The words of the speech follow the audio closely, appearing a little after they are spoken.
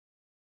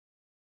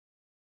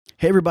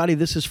Hey, everybody,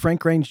 this is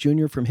Frank Raines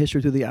Jr. from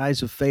History Through the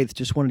Eyes of Faith.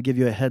 Just wanted to give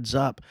you a heads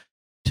up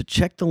to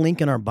check the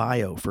link in our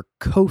bio for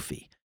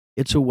Ko-fi.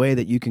 It's a way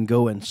that you can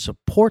go and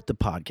support the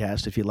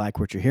podcast if you like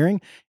what you're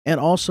hearing,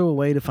 and also a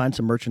way to find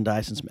some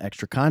merchandise and some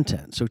extra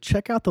content. So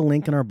check out the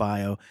link in our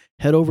bio.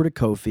 Head over to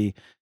Ko-fi.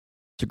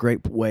 It's a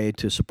great way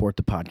to support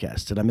the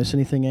podcast. Did I miss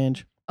anything,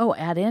 Ange? Oh,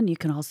 add in, you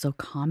can also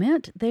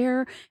comment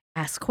there,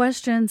 ask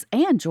questions,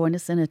 and join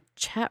us in a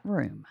chat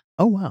room.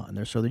 Oh, wow. And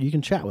there's so that you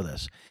can chat with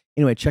us.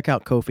 Anyway, check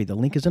out Ko-fi. The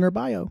link is in our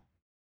bio.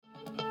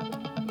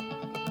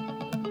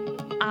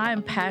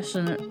 I'm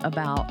passionate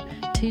about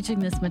teaching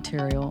this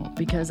material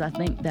because I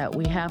think that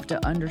we have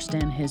to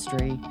understand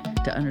history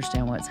to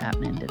understand what's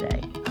happening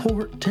today.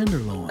 Pork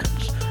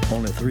tenderloins,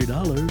 only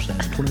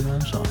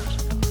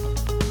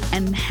 $3.29.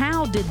 And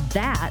how did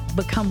that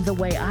become the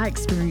way I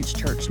experience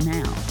church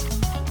now?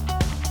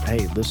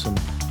 Hey, listen,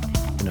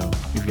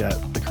 we've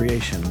got the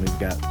creation, we've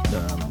got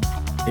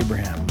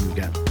Abraham, we've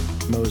got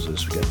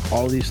Moses, we've got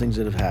all these things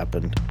that have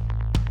happened.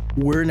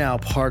 We're now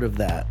part of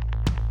that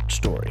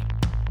story.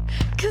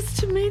 Because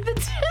to me,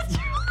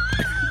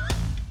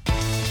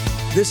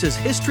 This is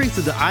History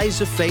Through the Eyes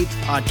of Faith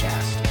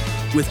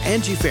podcast with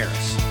Angie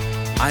Ferris.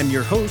 I'm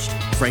your host,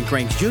 Frank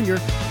Raines Jr.,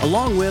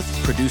 along with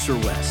producer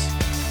Wes.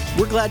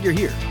 We're glad you're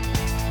here.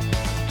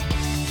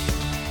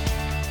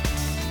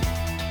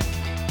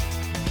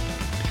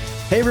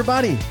 Hey,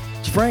 everybody,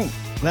 it's Frank.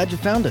 Glad you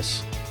found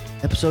us.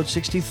 Episode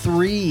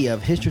 63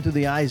 of History Through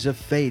the Eyes of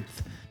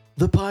Faith,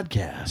 the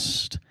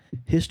podcast.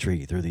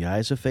 History Through the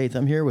Eyes of Faith.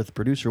 I'm here with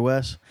producer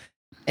Wes,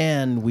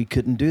 and we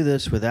couldn't do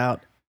this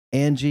without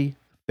Angie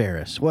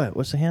Ferris. What?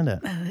 What's the hand at?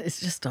 It's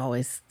just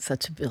always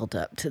such a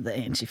build-up to the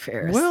Angie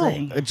Ferris Well,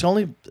 thing. it's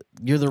only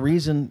you're the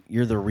reason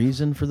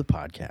for the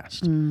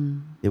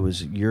podcast. It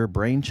was your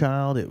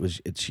brainchild.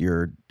 It's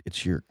your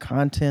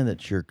content.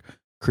 It's your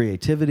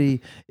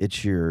creativity.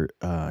 It's your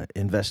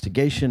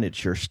investigation.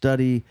 It's your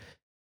study.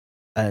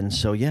 And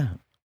so, yeah,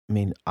 I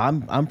mean,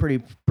 I'm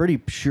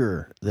pretty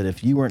sure that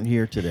if you weren't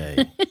here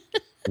today,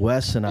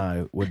 Wes and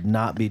I would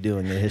not be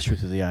doing the History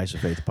Through the Eyes of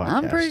Faith podcast.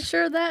 I'm pretty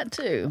sure of that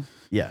too.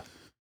 Yeah.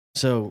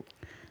 So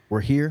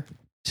we're here,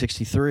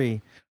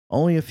 63,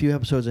 only a few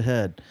episodes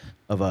ahead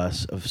of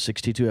us, of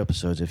 62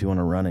 episodes. If you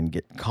want to run and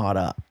get caught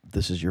up,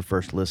 this is your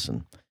first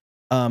listen.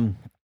 Can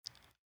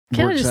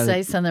I just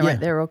say something right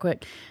there real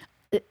quick?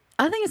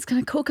 I think it's kind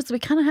of cool because we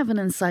kind of have an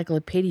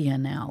encyclopedia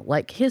now,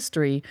 like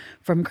history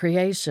from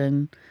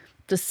creation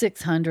to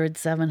 600,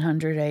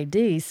 700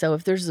 AD. So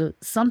if there's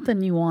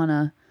something you want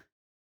to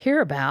hear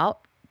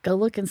about, go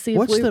look and see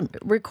if we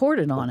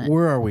recorded on it.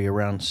 Where are we?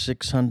 Around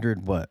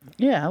 600 what?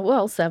 Yeah,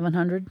 well,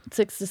 700,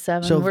 6 to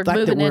 7. So we're the fact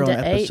moving that we're into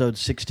on episode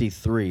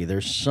 63,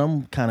 there's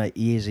some kind of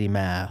easy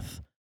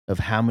math of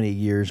how many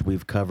years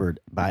we've covered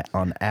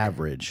on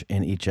average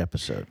in each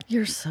episode.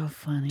 You're so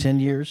funny.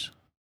 10 years?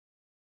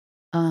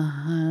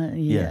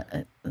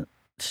 Yeah.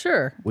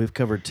 Sure. We've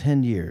covered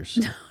 10 years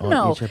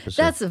on each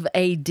episode. That's of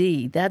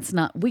AD. That's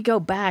not. We go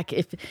back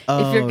if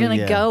you're going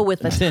to go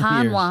with a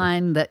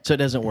timeline that. So it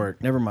doesn't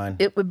work. Never mind.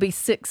 It would be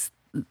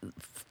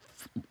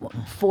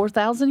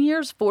 4,000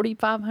 years,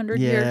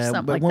 4,500 years, something like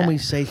that. But when we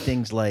say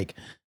things like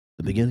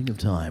the beginning of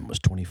time was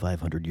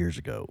 2,500 years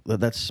ago,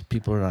 that's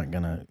people are not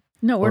going to.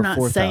 No, we're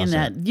not saying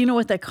that. You know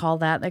what they call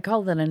that? They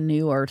call that a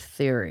New Earth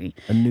theory.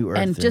 A New Earth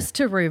theory. And just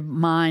to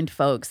remind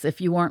folks, if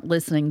you weren't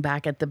listening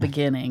back at the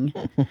beginning,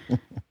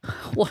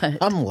 what?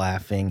 I'm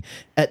laughing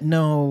at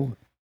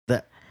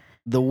that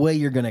the way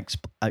you're going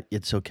to,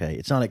 it's okay.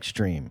 It's not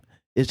extreme.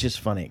 It's just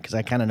funny because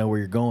I kind of know where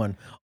you're going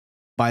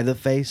by the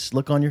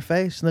look on your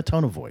face and the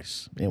tone of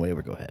voice. Anyway,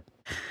 go ahead.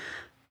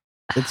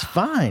 It's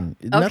fine.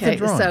 Nothing's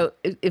wrong. So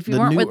if you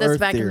weren't with us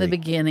back in the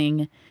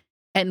beginning,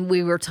 and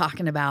we were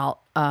talking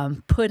about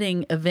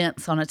putting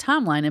events on a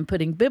timeline and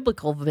putting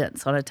biblical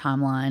events on a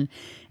timeline.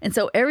 And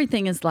so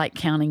everything is like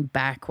counting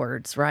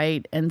backwards,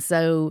 right? And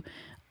so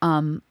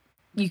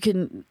you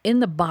can,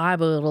 in the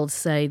Bible, it'll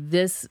say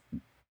this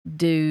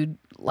dude,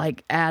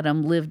 like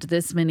Adam, lived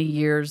this many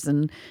years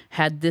and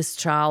had this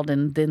child,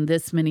 and then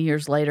this many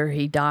years later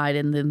he died,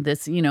 and then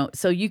this,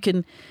 so you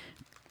can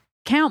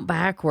count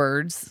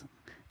backwards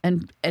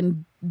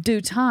and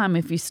do time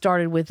if you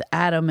started with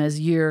Adam as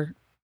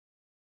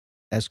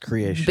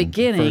creation,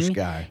 beginning, first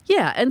guy.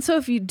 Yeah, and so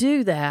if you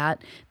do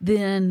that,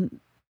 then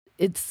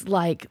it's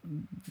like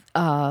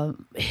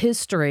recorded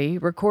history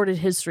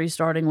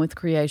starting with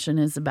creation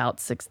is about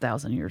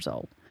 6,000 years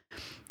old.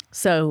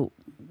 So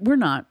we're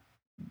not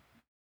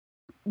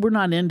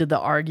into the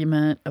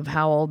argument of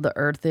how old the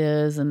earth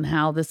is and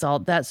how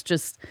that's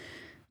just,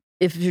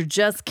 if you're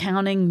just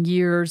counting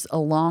years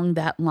along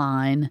that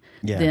line,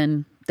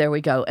 then there we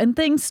go. And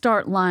things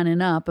start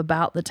lining up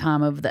about the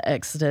time of the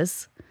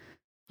Exodus.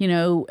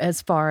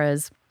 As far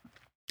as,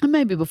 and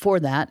maybe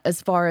before that,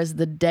 as far as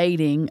the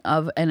dating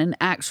of an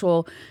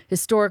actual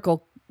historic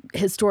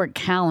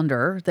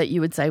calendar that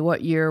you would say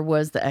what year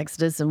was the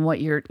Exodus and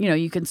what year,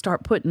 you can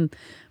start putting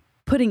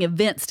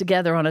events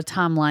together on a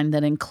timeline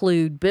that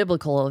include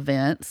biblical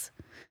events,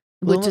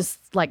 which is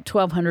like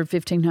 1200,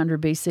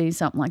 1500 BC,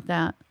 something like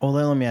that. Well,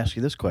 then let me ask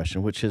you this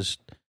question, which is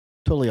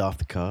totally off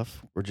the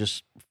cuff. We're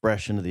just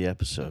fresh into the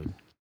episode.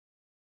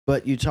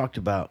 But you talked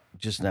about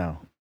just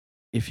now,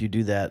 if you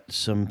do that,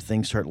 some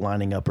things start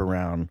lining up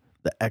around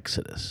the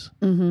Exodus.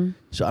 Mm-hmm.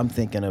 So I'm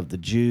thinking of the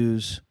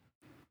Jews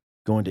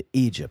going to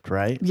Egypt,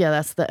 right? Yeah,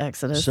 that's the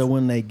Exodus. So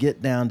when they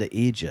get down to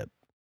Egypt.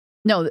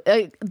 No,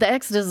 the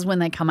Exodus is when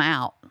they come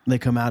out. They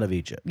come out of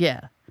Egypt.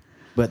 Yeah.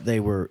 But they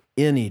were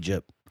in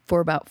Egypt. For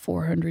about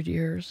 400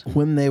 years.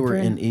 When they were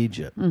in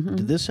Egypt. Mm-hmm.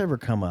 Did this ever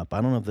come up? I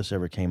don't know if this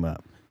ever came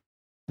up.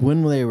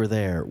 When they were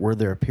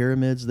there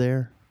pyramids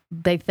there?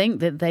 They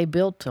think that they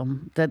built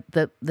them, that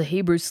the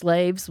Hebrew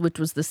slaves, which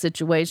was the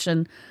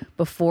situation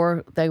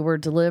before they were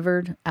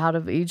delivered out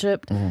of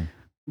Egypt,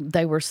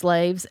 they were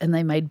slaves and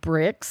they made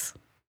bricks.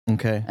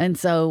 Okay. And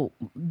so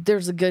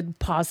there's a good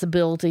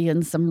possibility,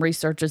 and some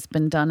research has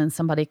been done, and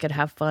somebody could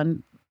have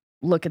fun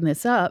looking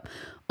this up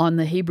on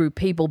the Hebrew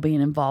people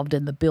being involved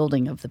in the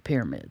building of the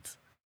pyramids.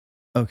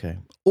 Okay.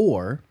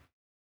 Or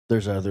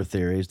there's other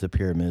theories the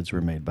pyramids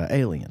were made by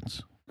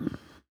aliens.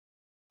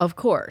 Of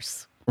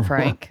course.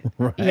 Frank.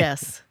 Right.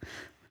 Yes.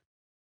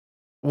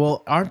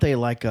 Well, aren't they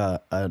like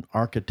an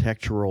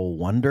architectural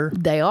wonder?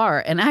 They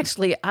are. And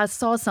actually, I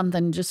saw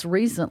something just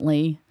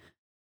recently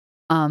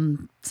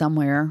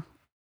somewhere.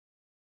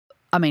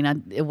 I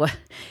mean,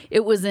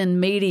 it was in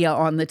media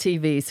on the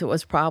TV, so it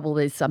was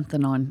probably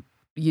something on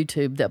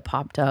YouTube that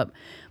popped up.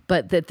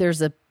 But that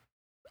there's I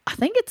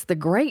think it's the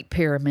Great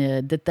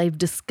Pyramid, that they've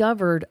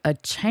discovered a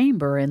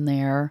chamber in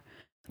there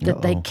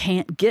that they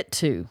can't get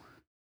to.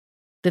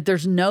 That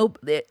there's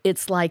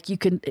it's like you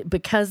can,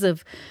 because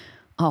of,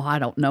 I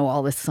don't know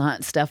all this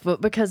science stuff, but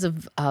because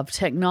of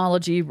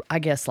technology, I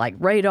guess like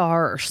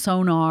radar or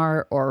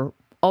sonar or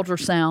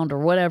ultrasound or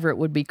whatever it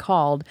would be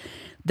called,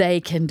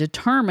 they can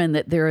determine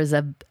that there is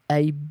a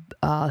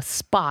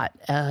spot,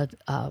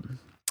 a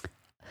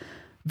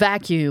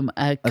vacuum,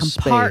 a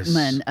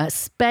compartment, a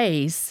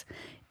space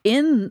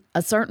in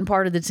a certain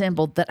part of the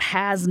temple that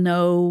has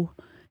no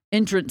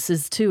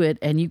entrances to it,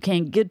 and you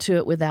can't get to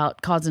it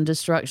without causing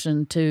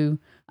destruction to,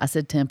 I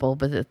said temple,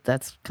 but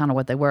that's kind of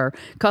what they were,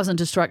 causing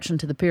destruction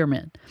to the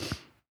pyramid.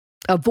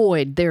 A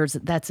void,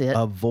 that's it.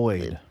 A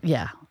void.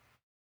 Yeah.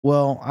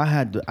 Well, I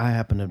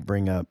happened to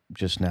bring up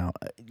just now,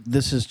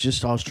 this is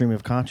just all stream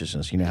of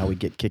consciousness. You know how we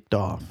get kicked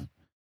off.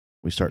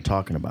 We start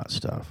talking about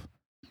stuff.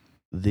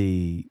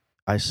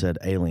 I said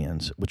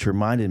aliens, which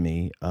reminded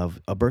me of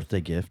a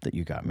birthday gift that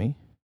you got me.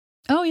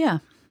 Oh, yeah.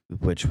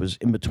 Which was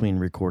in between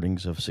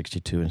recordings of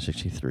 62 and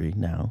 63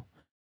 now.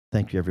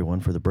 Thank you, everyone,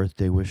 for the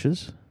birthday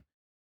wishes.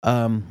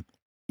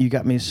 You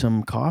got me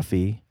some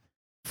coffee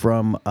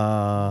from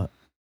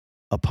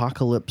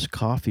Apocalypse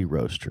Coffee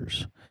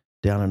Roasters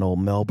down in old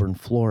Melbourne,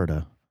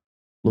 Florida.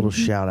 Little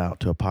shout out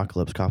to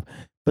Apocalypse Coffee.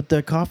 But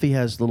the coffee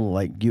has little,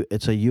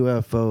 it's a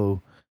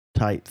UFO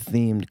type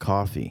themed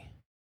coffee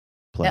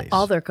place.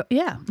 All their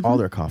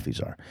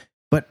coffees are.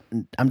 But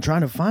I'm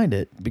trying to find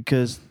it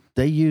because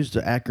they used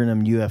the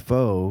acronym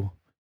UFO,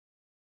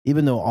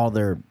 even though all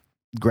their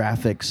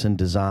graphics and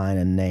design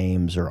and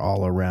names are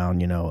all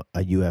around, a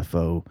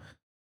UFO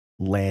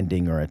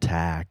landing or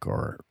attack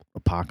or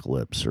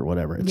apocalypse or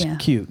whatever. It's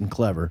cute and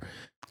clever,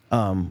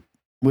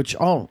 which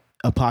all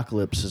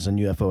apocalypses and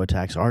UFO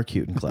attacks are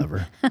cute and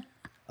clever.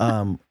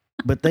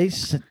 But they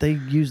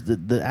use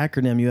the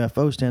acronym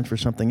UFO stands for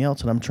something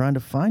else, and I'm trying to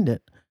find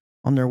it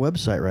on their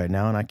website right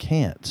now, and I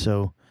can't.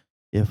 So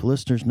if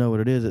listeners know what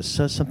it is, it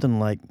says something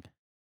like,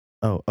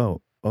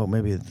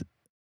 maybe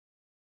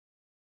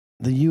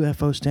the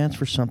UFO stands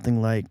for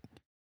something like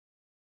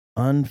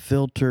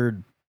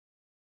unfiltered.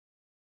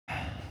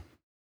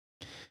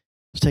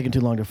 It's taking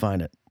too long to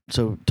find it.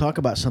 So talk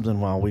about something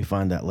while we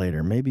find that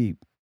later. Maybe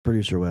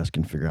producer Wes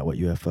can figure out what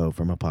UFO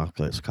from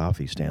Apocalypse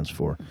Coffee stands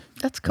for.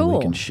 That's cool. And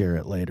we can share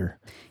it later.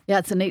 Yeah,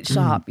 it's a neat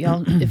shop,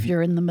 y'all. If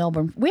you're in the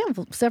Melbourne, we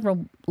have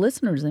several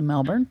listeners in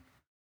Melbourne.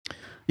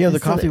 Yeah, the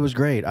coffee was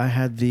great. I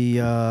had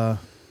the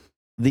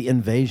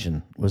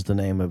Invasion was the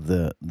name of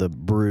the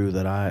brew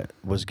that I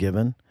was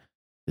given.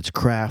 It's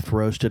craft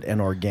roasted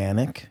and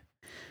organic,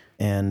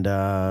 and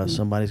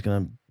somebody's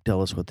going to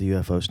tell us what the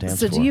UFO stands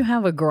for. So do you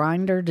have a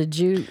grinder?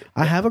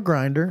 I have a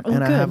grinder, and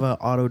good. I have an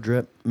auto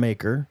drip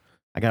maker.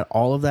 I got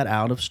all of that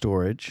out of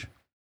storage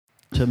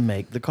to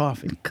make the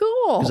coffee.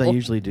 Cool. Because I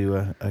usually do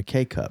a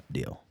K-cup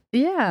deal.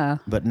 Yeah.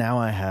 But now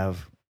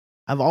I've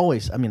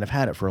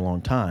had it for a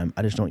long time.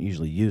 I just don't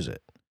usually use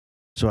it.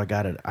 So I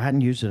got it. I hadn't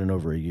used it in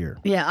over a year.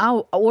 Yeah, I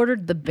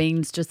ordered the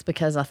beans just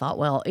because I thought,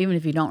 well, even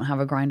if you don't have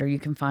a grinder, you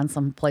can find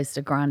some place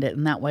to grind it,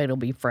 and that way it'll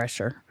be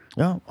fresher.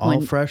 Yeah,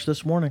 fresh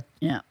this morning.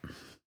 Yeah.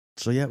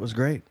 So yeah, it was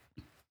great.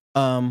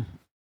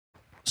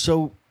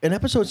 So in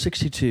episode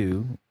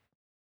 62,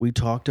 we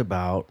talked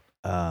about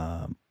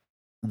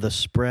the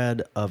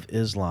spread of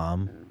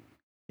Islam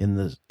in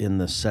the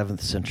 7th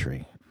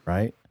century,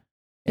 right?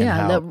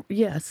 And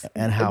yes.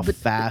 And how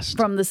fast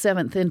from the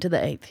 7th into the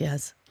 8th,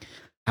 yes.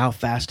 How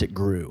fast it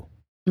grew.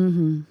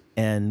 Mm-hmm.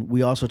 And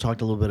we also talked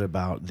a little bit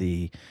about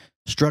the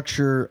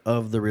structure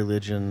of the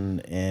religion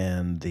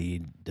and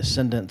the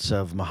descendants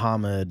of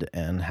Muhammad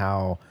and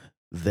how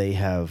they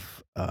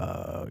have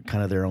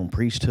kind of their own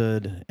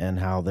priesthood and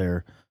how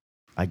they're,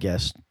 I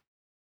guess.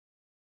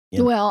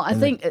 Well, I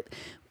think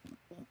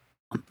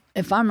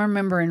if I'm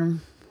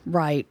remembering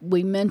right,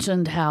 we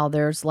mentioned how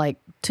there's like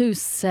two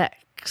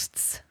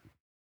sects,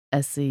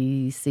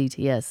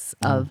 SECTS,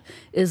 of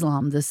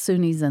Islam, the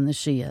Sunnis and the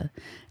Shia.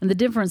 And the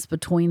difference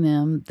between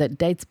them that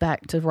dates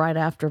back to right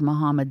after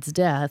Muhammad's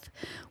death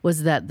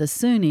was that the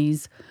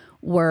Sunnis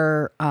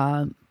were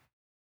a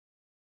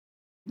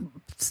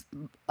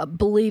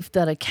belief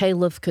that a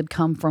caliph could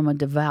come from a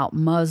devout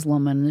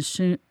Muslim, and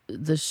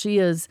the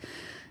Shias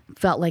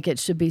felt like it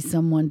should be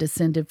someone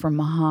descended from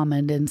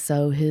Muhammad. And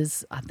so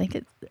I think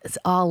it's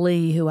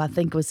Ali, who I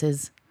think was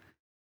his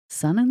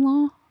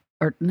son-in-law.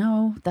 Or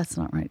no, that's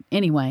not right.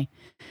 Anyway,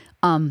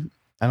 I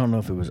don't know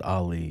if it was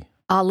Ali.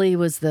 Ali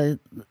was he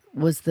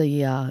was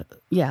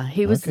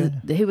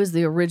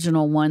the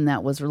original one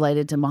that was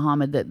related to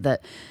Muhammad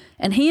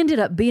and he ended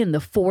up being the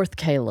fourth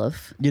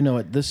caliph. You know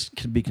what? This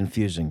could be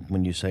confusing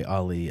when you say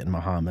Ali and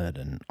Muhammad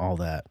and all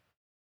that.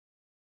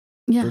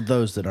 Yeah. For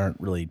those that aren't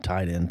really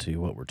tied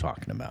into what we're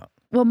talking about.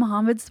 Well,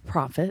 Muhammad's the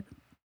prophet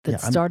that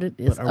started.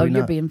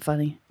 You're being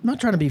funny. I'm not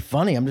trying to be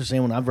funny. I'm just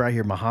saying whenever I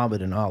hear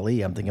Muhammad and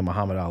Ali, I'm thinking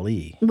Muhammad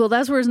Ali. Well,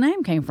 that's where his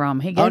name came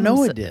from.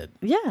 It did.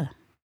 Yeah.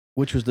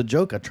 Which was the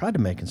joke I tried to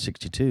make in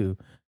 62,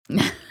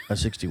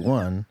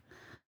 61,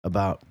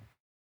 about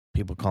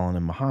people calling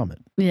him Muhammad.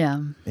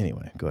 Yeah.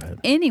 Anyway, go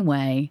ahead.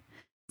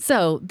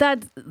 So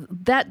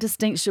that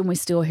distinction we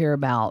still hear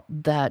about,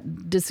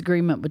 that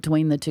disagreement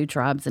between the two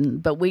tribes,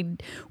 but we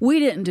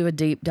didn't do a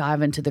deep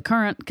dive into the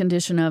current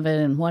condition of it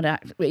and what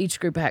each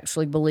group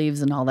actually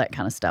believes and all that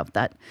kind of stuff.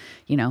 That,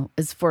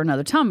 is for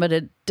another time, but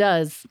it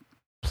does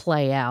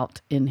play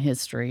out in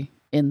history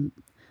in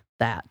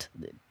that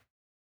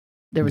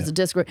there was a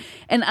disagreement.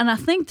 And I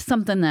think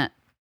something that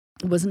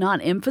was not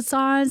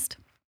emphasized,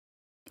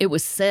 it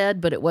was said,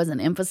 but it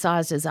wasn't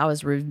emphasized as I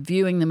was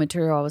reviewing the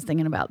material, I was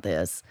thinking about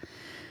this,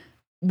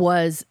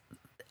 was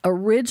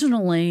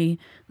originally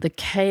the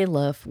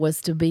caliph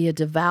was to be a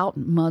devout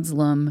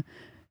Muslim,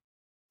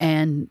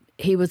 and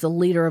he was a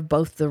leader of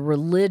both the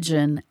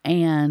religion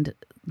and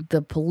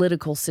the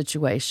political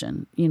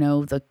situation,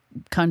 the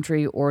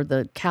country or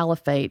the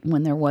caliphate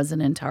when there was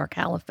an entire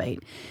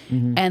caliphate.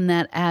 Mm-hmm. And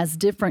that as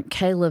different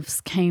caliphs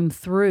came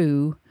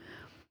through,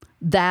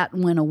 that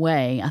went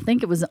away. I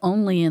think it was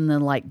only in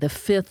the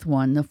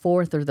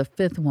fourth or the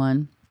fifth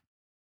one,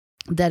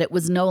 that it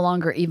was no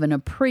longer even a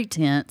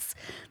pretense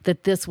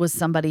that this was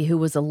somebody who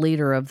was a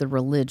leader of the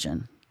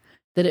religion,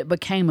 that it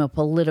became a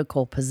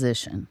political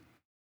position.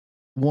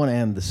 One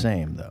and the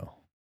same, though.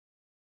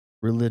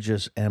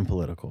 Religious and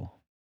political.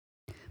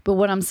 But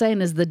what I'm saying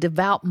is the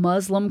devout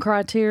Muslim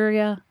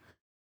criteria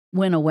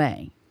went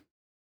away.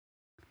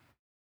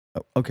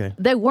 Oh, okay.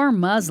 They were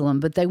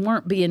Muslim, but they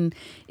weren't being,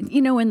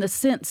 in the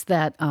sense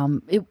that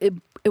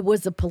it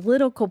was a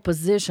political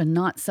position,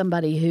 not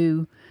somebody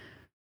who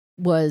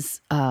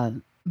was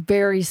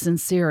very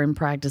sincere in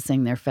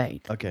practicing their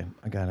faith. Okay,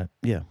 I got it.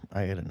 Yeah,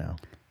 I get it now.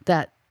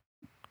 That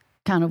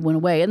kind of went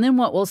away. And then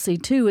what we'll see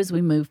too as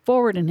we move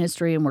forward in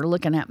history and we're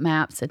looking at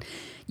maps, and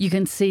you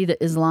can see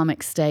the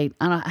Islamic State,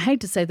 and I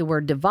hate to say the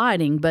word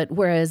dividing, but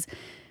whereas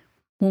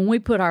when we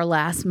put our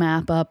last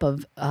map up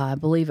of, I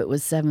believe it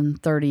was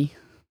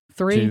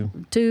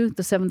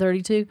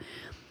 732,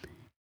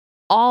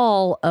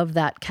 all of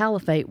that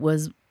caliphate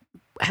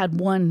had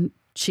one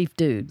chief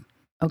dude,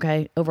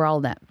 okay, over all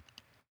of that.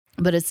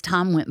 But as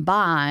time went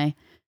by,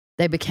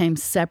 they became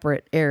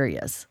separate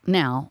areas.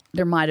 Now,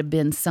 there might have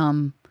been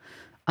some,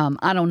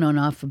 I don't know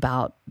enough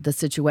about the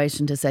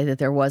situation to say that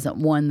there wasn't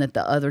one that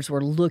the others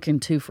were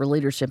looking to for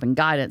leadership and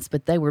guidance,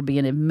 but they were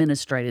being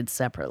administrated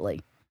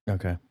separately.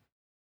 Okay.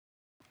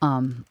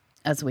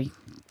 As we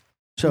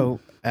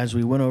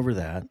went over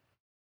that,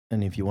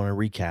 and if you want to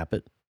recap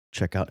it,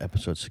 check out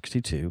episode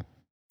 62.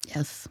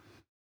 Yes.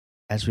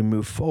 As we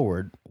move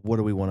forward, what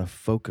do we want to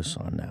focus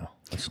on now?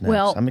 What's next?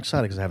 Well, I'm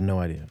excited because I have no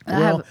idea.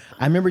 I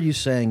remember you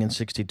saying in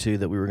 62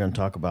 that we were going to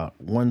talk about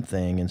one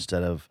thing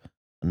instead of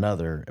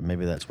another, and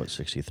maybe that's what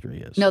 63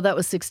 is. No, that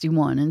was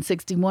 61. In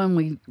 61,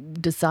 we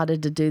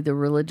decided to do the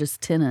religious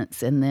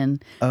tenets, and then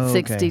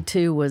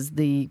 62 was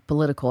the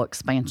political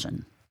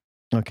expansion.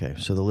 Okay,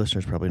 so the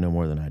listeners probably know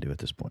more than I do at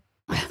this point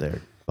if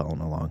they're following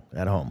along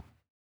at home.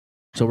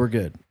 So we're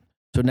good.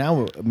 So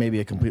now maybe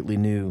a completely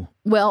new...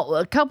 Well,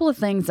 a couple of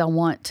things I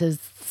want to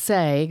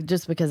say,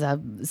 just because I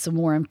have some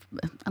more,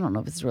 I don't know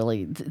if it's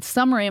really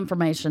summary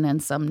information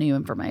and some new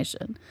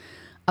information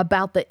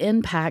about the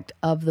impact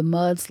of the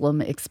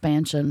Muslim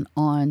expansion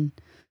on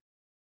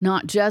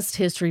not just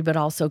history, but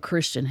also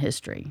Christian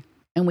history.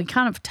 And we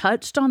kind of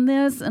touched on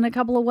this in a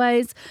couple of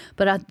ways,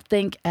 but I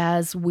think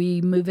as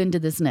we move into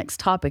this next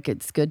topic,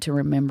 it's good to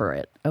remember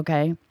it,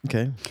 okay?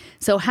 Okay.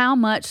 So how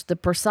much the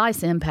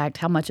precise impact,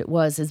 how much it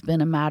was, has been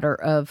a matter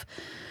of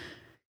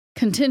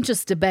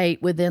contentious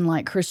debate within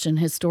Christian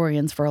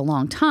historians for a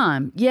long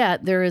time.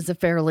 Yet there is a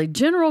fairly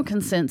general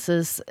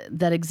consensus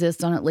that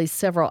exists on at least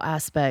several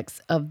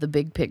aspects of the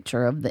big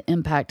picture of the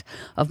impact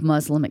of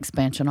Muslim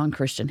expansion on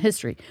Christian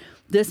history.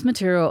 This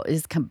material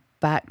is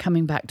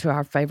coming back to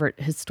our favorite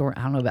historian,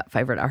 I don't know about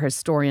favorite, our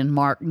historian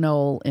Mark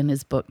Noll in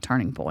his book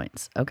Turning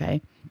Points,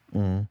 okay?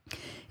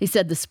 He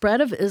said, the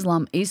spread of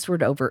Islam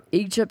eastward over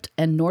Egypt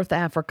and North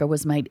Africa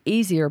was made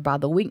easier by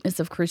the weakness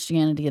of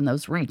Christianity in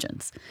those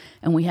regions.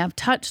 And we have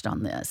touched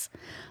on this.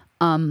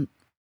 And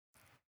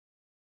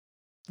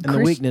the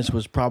weakness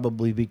was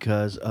probably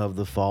because of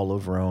the fall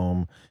of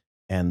Rome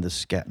and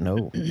the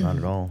No, not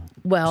at all.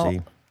 Well,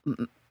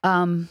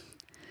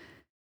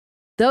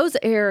 those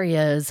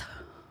areas,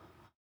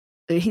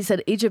 he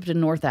said Egypt and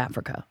North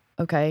Africa,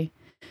 okay?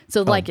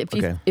 So like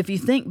if you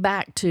think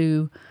back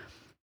to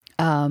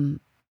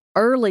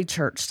early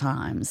church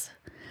times,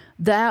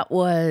 that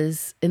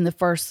was in the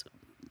first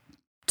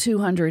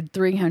 200,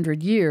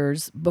 300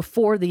 years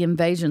before the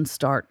invasions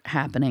start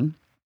happening.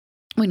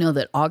 We know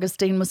that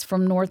Augustine was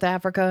from North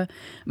Africa. I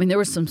mean, there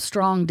were some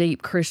strong,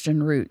 deep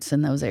Christian roots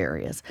in those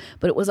areas.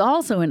 But it was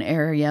also an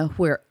area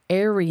where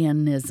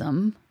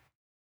Arianism,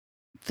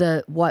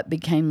 what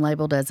became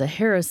labeled as a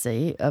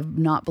heresy of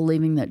not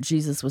believing that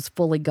Jesus was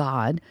fully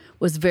God,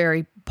 was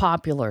very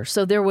popular.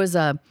 So there was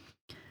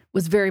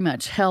very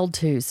much held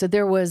to. So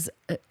there was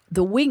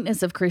the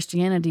weakness of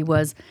Christianity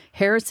was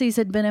heresies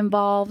had been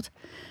involved.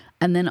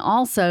 And then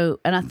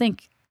also, and I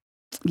think,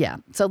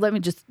 so let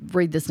me just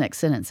read this next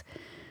sentence.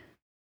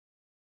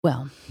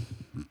 Well,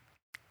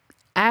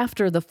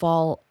 after the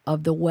fall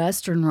of the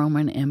Western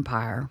Roman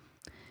Empire,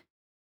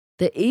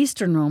 the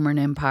Eastern Roman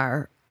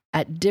Empire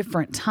at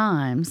different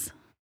times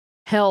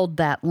held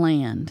that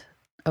land,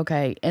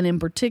 okay? And in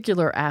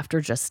particular after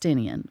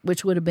Justinian,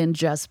 which would have been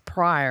just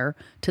prior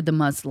to the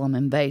Muslim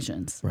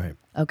invasions. Right.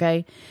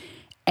 Okay?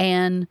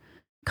 And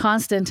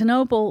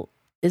Constantinople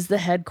is the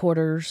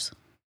headquarters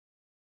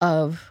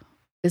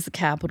is the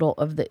capital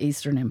of the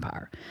Eastern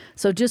Empire.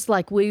 So just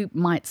like we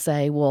might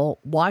say, well,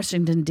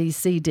 Washington,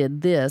 D.C.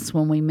 did this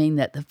when we mean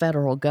that the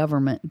federal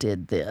government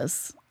did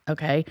this,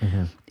 okay,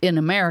 in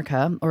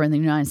America or in the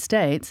United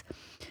States,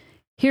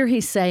 here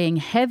he's saying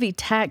heavy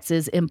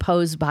taxes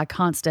imposed by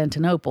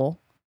Constantinople,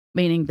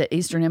 meaning the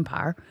Eastern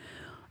Empire,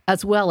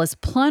 as well as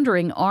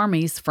plundering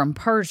armies from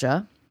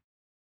Persia,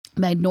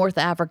 made North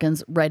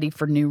Africans ready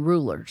for new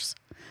rulers.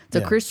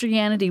 So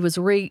Christianity was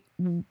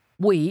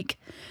weak.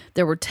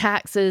 There were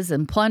taxes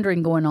and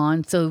plundering going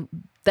on, so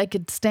they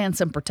could stand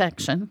some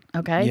protection,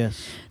 okay?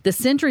 Yes. The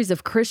centuries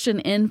of Christian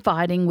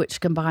infighting, which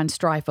combined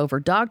strife over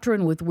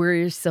doctrine with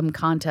wearisome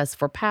contests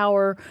for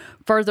power,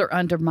 further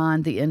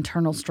undermined the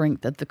internal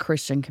strength of the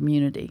Christian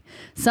community.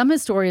 Some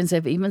historians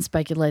have even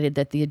speculated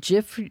that the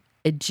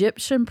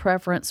Egyptian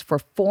preference for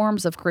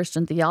forms of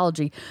Christian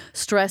theology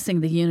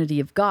stressing the unity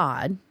of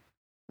God,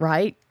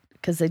 right?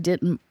 Because they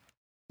didn't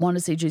want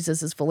to see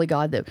Jesus as fully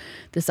God.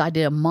 This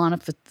idea of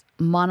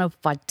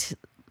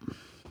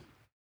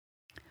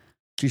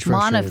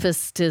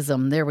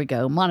monophysitism. There we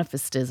go.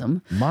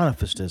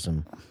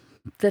 Monophysitism.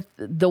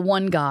 The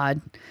one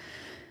God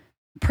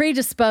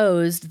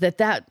predisposed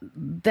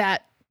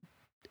that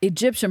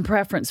Egyptian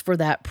preference for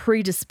that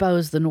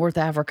predisposed the North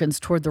Africans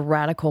toward the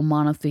radical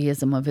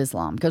monotheism of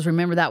Islam. Because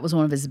remember, that was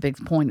one of his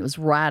big points. It was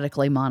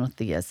radically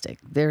monotheistic.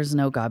 There's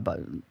no God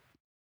but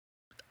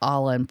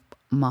Allah, and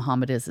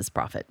Muhammad is his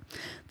prophet.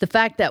 The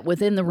fact that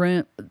within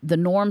the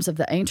norms of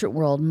the ancient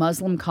world,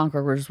 Muslim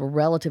conquerors were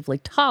relatively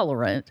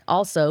tolerant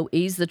also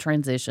eased the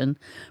transition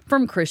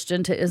from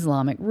Christian to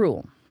Islamic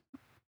rule.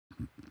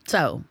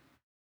 So,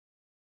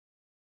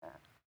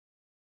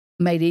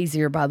 made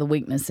easier by the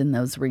weakness in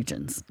those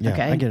regions. Yeah,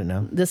 okay? I get it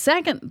now. The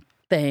second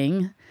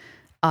thing,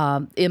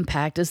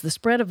 impact, is the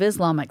spread of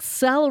Islam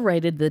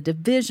accelerated the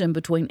division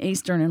between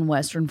Eastern and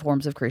Western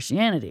forms of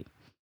Christianity.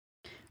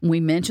 We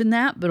mentioned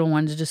that, but I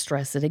wanted to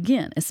stress it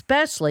again,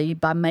 especially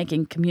by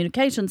making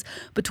communications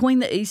between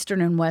the Eastern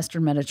and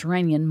Western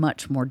Mediterranean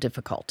much more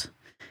difficult,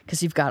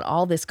 because you've got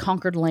all this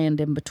conquered land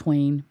in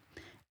between,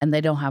 and they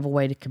don't have a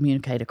way to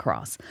communicate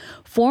across.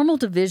 Formal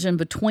division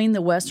between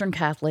the Western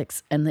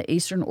Catholics and the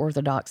Eastern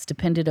Orthodox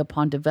depended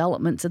upon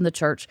developments in the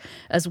church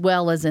as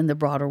well as in the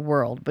broader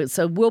world. But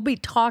so we'll be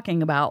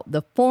talking about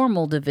the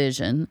formal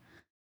division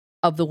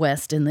of the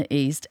West and the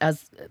East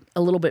as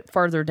a little bit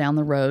further down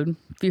the road,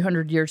 a few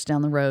hundred years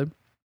down the road.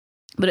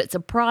 But it's a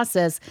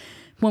process.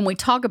 When we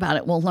talk about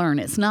it, we'll learn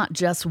it's not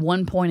just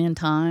one point in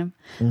time.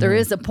 Mm-hmm. There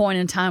is a point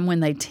in time when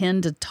they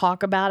tend to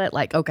talk about it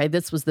like, okay,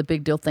 this was the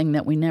big deal thing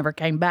that we never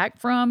came back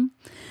from.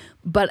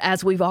 But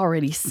as we've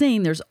already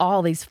seen, there's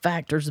all these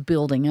factors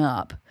building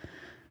up.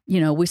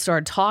 You know, we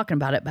started talking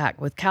about it back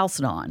with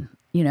Chalcedon,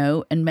 you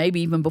know, and maybe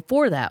even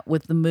before that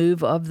with the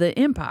move of the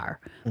empire,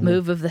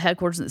 move of the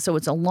headquarters. So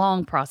it's a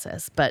long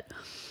process. But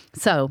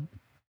so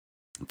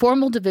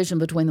formal division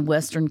between the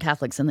Western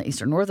Catholics and the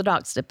Eastern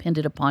Orthodox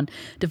depended upon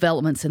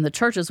developments in the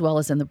church as well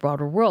as in the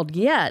broader world.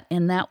 Yet,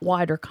 in that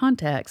wider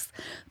context,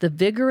 the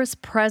vigorous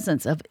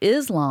presence of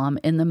Islam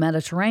in the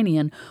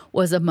Mediterranean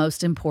was a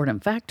most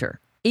important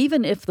factor.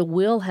 Even if the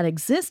will had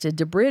existed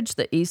to bridge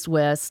the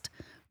East-West,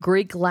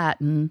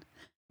 Greek-Latin,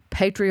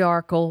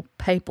 patriarchal,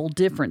 papal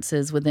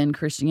differences within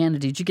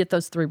Christianity. Did you get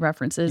those three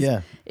references?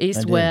 Yeah.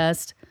 East,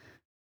 West.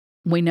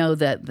 We know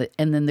that,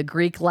 and then the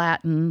Greek,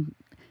 Latin,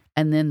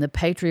 and then the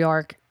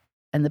patriarch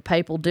and the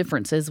papal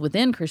differences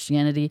within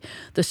Christianity,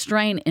 the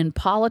strain in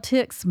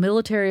politics,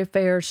 military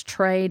affairs,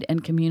 trade,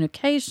 and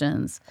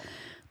communications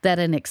that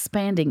an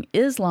expanding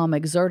Islam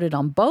exerted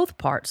on both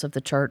parts of the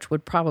church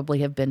would probably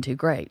have been too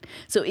great.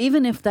 So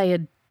even if they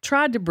had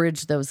tried to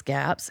bridge those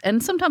gaps,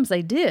 and sometimes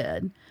they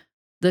did,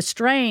 the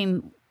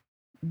strain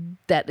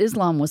that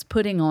Islam was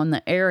putting on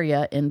the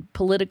area in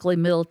politically,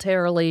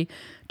 militarily,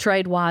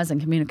 trade-wise,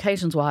 and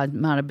communications-wise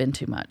might have been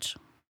too much.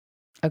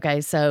 Okay,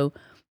 so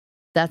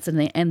that's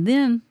and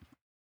then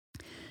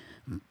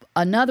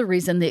another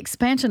reason, the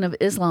expansion of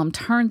Islam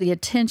turned the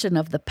attention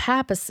of the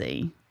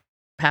papacy.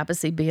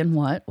 Papacy being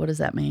what? What does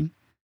that mean?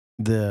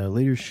 The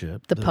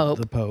leadership. The Pope.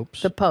 The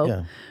popes. The Pope.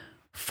 Yeah.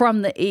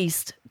 From the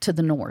east to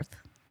the north.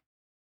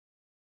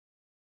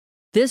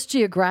 This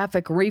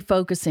geographic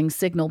refocusing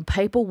signaled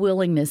papal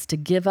willingness to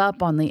give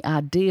up on the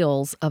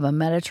ideals of a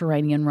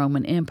Mediterranean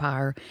Roman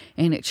Empire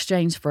in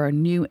exchange for a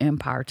new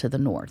empire to the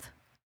north.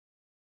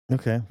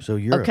 Okay, so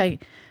Europe. Okay,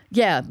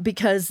 yeah,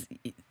 because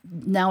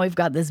now we've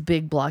got this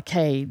big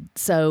blockade.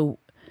 So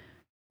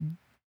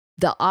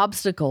the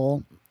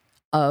obstacle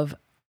of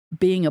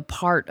being a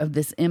part of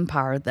this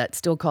empire that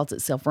still calls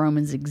itself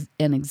Romans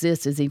and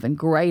exists is even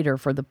greater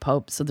for the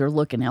Pope. So they're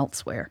looking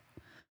elsewhere.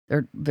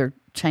 They're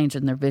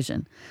changing their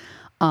vision.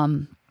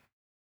 And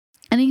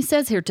he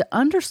says here, to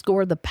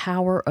underscore the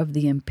power of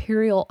the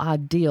imperial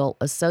ideal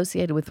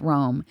associated with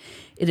Rome,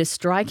 it is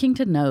striking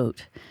to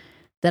note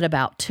that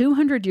about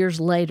 200 years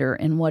later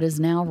in what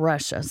is now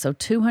Russia, so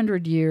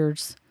 200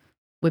 years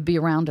would be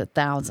around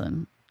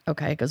 1,000,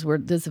 okay, because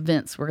these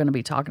events we're going to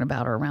be talking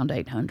about are around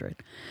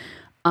 800.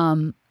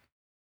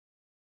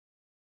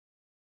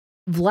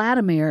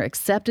 Vladimir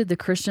accepted the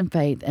Christian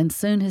faith, and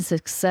soon his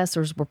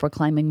successors were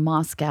proclaiming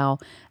Moscow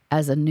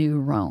as a new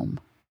Rome.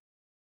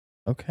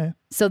 Okay.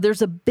 So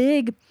there's a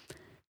big,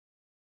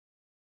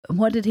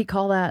 what did he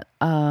call that?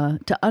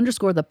 To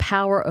underscore the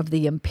power of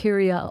the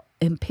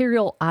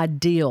imperial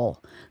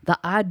ideal, the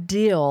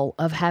ideal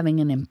of having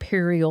an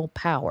imperial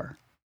power.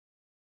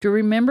 Do you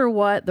remember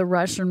what the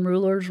Russian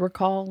rulers were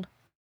called?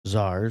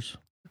 Tsars.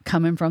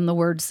 Coming from the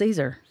word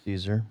Caesar.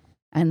 Caesar.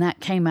 And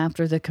that came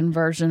after the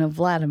conversion of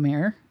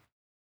Vladimir.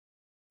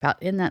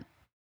 Isn't that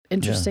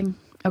interesting? Yeah.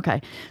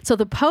 Okay. So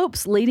the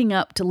popes leading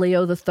up to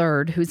Leo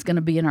III, who's going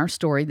to be in our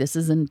story, this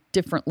is a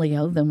different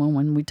Leo than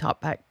when we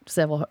talked back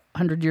several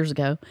hundred years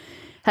ago,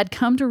 had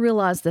come to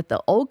realize that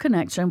the old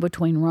connection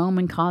between Rome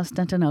and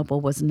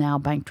Constantinople was now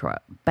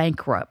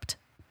bankrupt.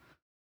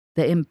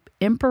 The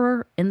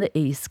emperor in the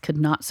East could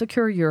not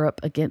secure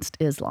Europe against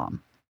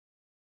Islam.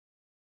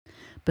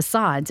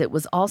 Besides, it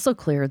was also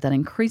clear that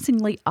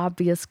increasingly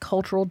obvious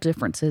cultural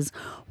differences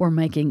were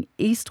making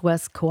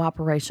East-West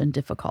cooperation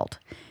difficult,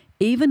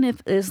 even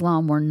if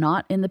Islam were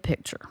not in the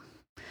picture.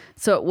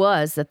 So it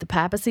was that the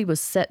papacy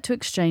was set to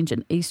exchange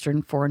an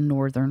Eastern for a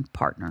Northern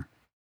partner.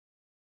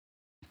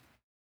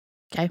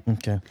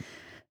 Okay.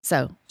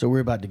 So we're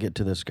about to get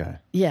to this guy.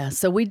 Yeah.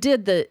 So we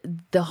did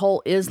the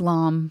whole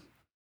Islam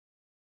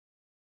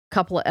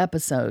couple of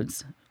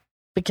episodes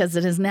because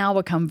it has now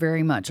become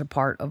very much a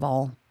part of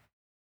all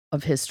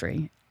of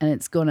history, and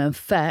it's going to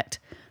affect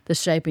the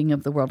shaping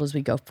of the world as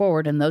we go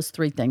forward. And those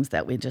three things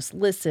that we just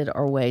listed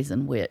are ways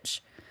in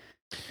which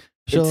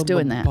it's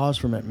doing that. Pause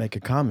for a minute, make a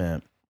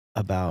comment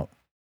about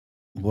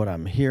what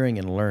I'm hearing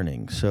and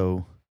learning.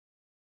 So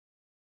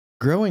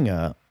growing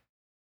up,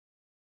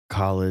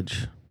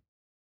 college,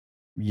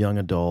 young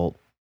adult,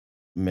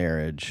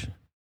 marriage,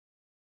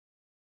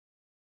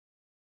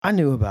 I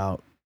knew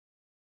about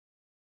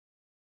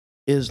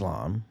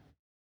Islam.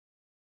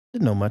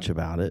 Didn't know much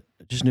about it.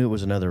 I just knew it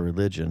was another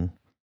religion.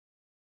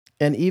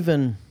 And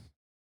even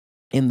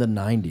in the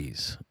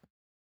 90s,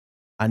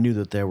 I knew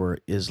that there were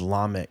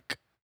Islamic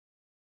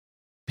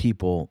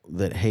people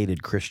that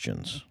hated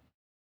Christians,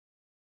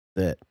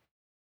 that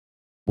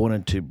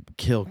wanted to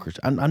kill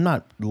Christians. I'm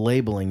not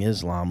labeling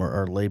Islam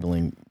or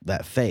labeling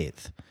that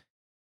faith.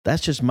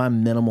 That's just my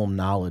minimal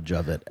knowledge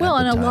of it. Well,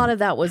 and a lot of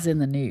that was in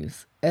the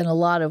news, and a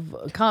lot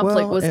of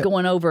conflict was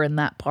going over in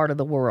that part of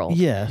the world.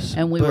 Yes.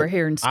 And we were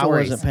hearing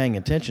stories. I wasn't paying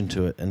attention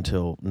to it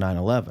until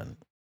 9/11.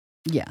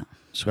 Yeah.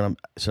 So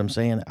I'm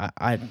saying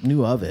I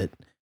knew of it,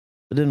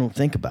 but didn't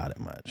think about it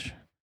much.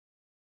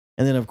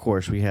 And then, of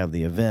course, we have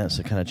the events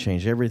that kind of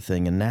change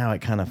everything. And now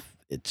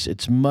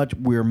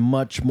we're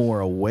much more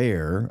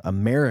aware.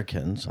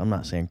 Americans, I'm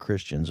not saying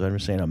Christians, I'm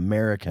saying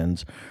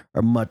Americans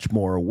are much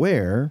more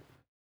aware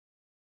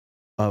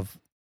of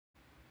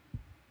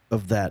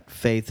that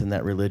faith and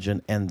that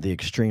religion and the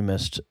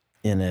extremists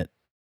in it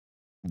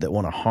that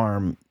want to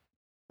harm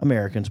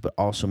Americans, but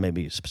also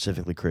maybe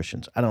specifically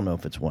Christians. I don't know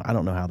if it's one. I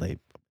don't know how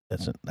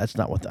that's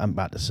not what I'm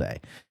about to say.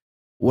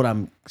 What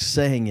I'm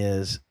saying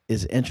is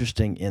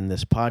interesting in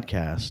this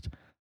podcast,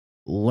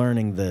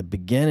 learning the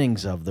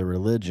beginnings of the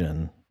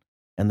religion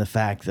and the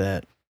fact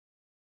that,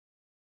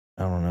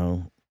 I don't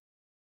know,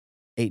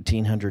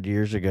 1,800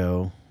 years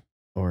ago,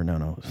 or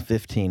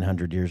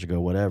 1,500 years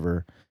ago,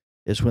 whatever,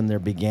 is when there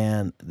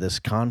began this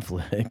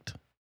conflict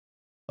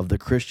of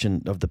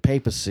the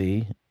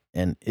papacy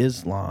and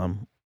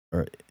Islam,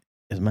 or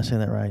Am I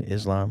saying that right?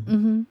 Islam.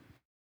 Mm-hmm.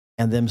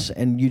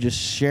 And you just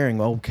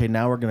sharing. Okay,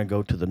 now we're going to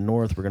go to the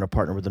north. We're going to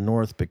partner with the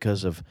north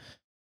because of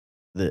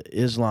the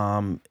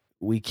Islam.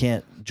 We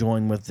can't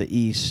join with the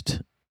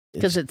East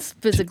because it's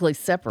physically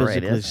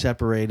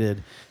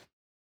separated.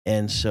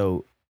 And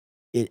so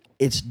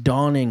it's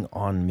dawning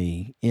on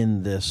me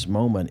in this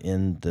moment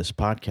in this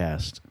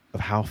podcast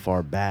of how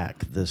far back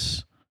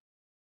this.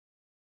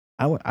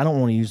 I don't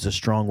want to use the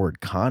strong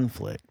word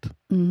conflict,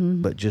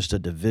 mm-hmm. but just a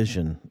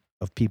division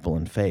of people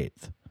in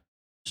faith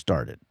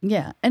started.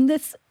 Yeah, and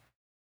this.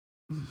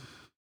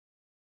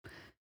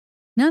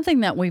 Nothing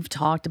that we've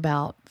talked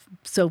about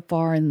so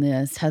far in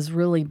this has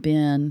really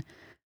been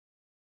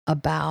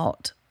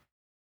about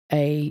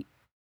a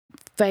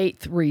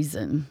faith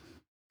reason.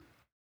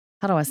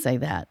 How do I say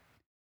that?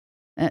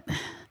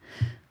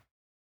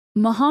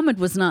 Muhammad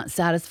was not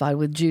satisfied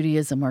with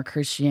Judaism or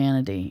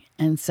Christianity.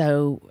 And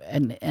so,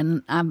 and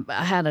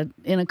I had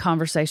in a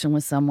conversation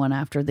with someone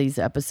after these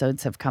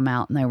episodes have come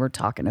out, and they were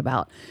talking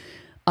about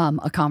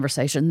a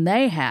conversation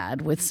they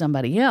had with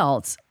somebody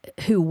else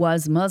who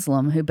was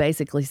Muslim, who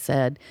basically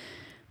said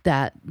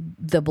that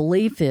the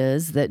belief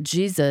is that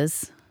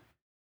Jesus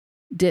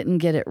didn't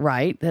get it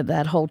right,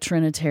 that whole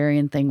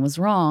Trinitarian thing was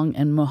wrong,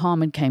 and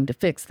Muhammad came to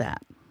fix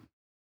that.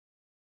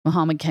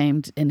 Muhammad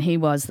came and he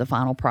was the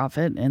final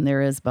prophet, and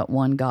there is but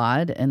one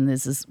God, and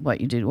this is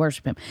what you do to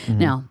worship him. Mm-hmm.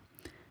 Now,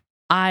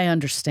 I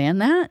understand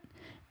that.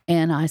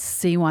 And I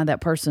see why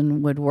that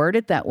person would word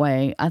it that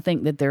way. I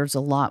think that there's a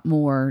lot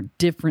more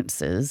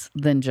differences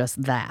than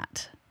just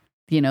that.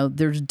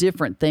 There's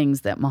different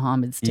things that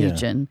Muhammad's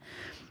teaching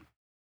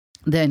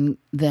than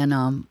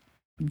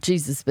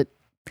Jesus. But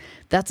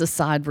that's a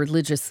side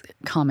religious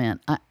comment.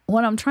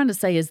 What I'm trying to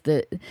say is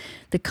that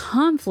the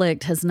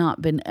conflict has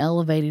not been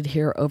elevated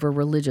here over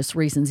religious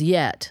reasons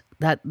yet.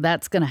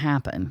 That's going to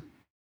happen.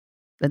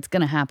 That's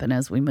going to happen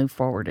as we move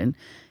forward in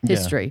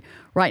history. Yeah.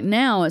 Right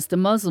now, it's the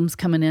Muslims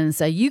coming in and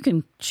say, you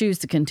can choose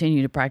to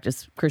continue to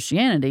practice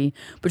Christianity,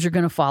 but you're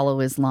going to follow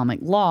Islamic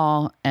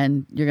law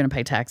and you're going to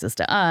pay taxes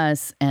to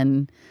us.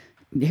 And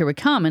here we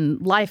come. And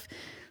life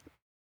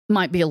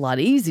might be a lot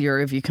easier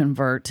if you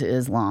convert to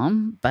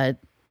Islam. But,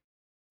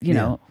 you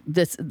know,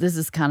 this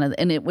is kind of,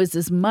 and it was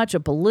as much a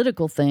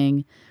political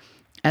thing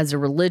as a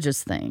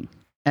religious thing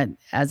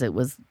as it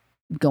was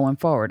going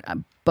forward.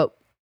 But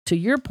to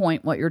your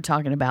point, what you're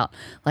talking about,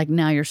 like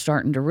now you're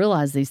starting to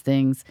realize these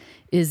things,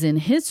 is in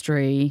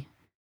history,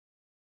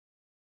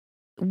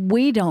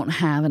 we don't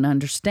have an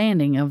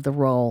understanding of the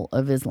role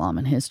of Islam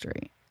in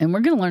history. And we're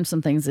going to learn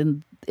some things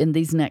in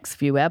these next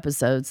few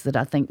episodes that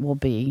I think will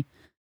be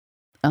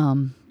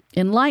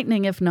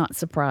enlightening, if not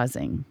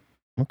surprising.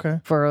 Okay.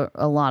 For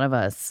a lot of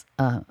us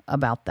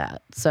about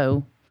that.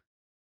 So,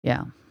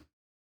 yeah.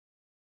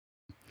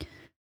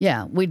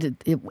 Yeah, we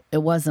did. It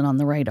wasn't on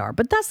the radar,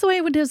 but that's the way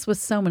it is with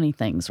so many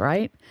things,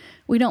 right?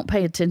 We don't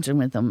pay attention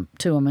to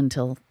them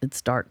until it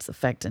starts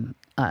affecting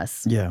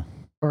us,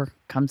 or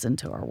comes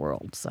into our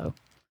world. So,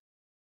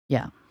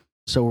 yeah.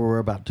 So we're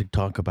about to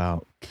talk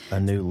about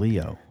a new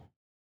Leo,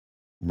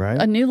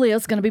 right? A new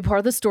Leo's going to be part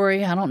of the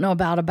story. I don't know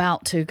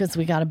about to, because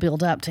we got to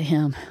build up to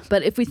him.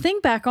 But if we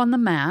think back on the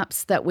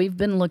maps that we've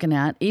been looking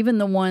at, even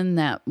the one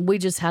that we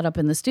just had up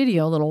in the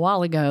studio a little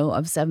while ago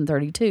of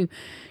 732,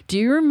 do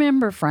you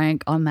remember,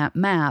 Frank, on that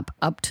map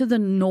up to the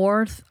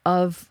north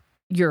of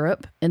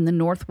Europe, in the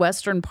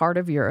northwestern part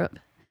of Europe,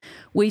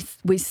 we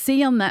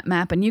see on that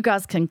map, and you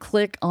guys can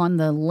click on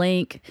the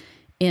link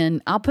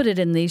I'll put it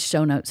in these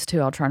show notes too.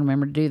 I'll try to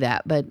remember to do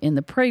that. But in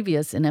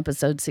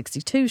episode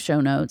 62 show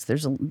notes,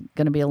 there's going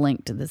to be a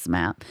link to this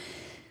map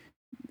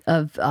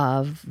of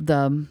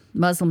the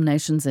Muslim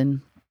nations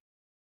in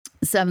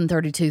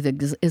 732,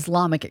 the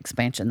Islamic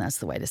expansion. That's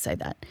the way to say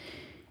that.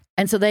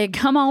 And so they had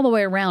come all the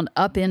way around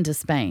up into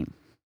Spain,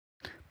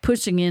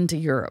 pushing into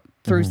Europe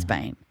through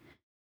Spain.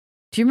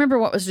 Do you remember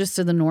what was just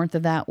to the north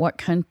of that?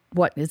 What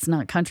it's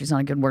not, country's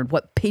not a good word.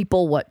 What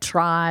people, what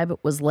tribe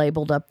was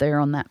labeled up there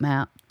on that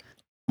map?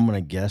 I'm going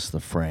to guess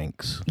the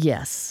Franks.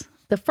 Yes.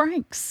 The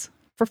Franks.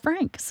 For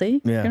Frank,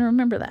 see? Yeah. You're going to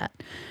remember that.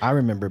 I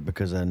remember it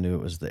because I knew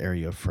it was the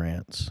area of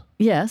France.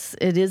 Yes,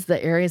 it is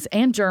the areas,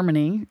 and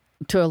Germany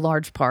to a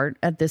large part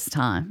at this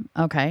time.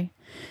 Okay.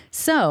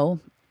 So.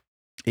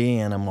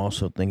 And I'm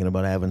also thinking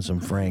about having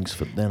some Franks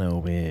for dinner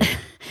over here.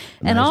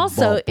 And nice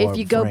also, if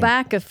you go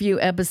back a few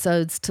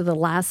episodes to the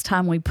last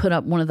time we put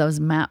up one of those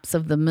maps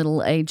of the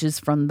Middle Ages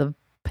from the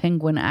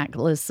Penguin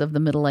Atlas of the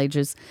Middle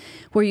Ages,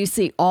 where you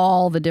see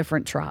all the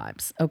different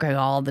tribes. Okay,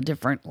 all the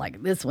different,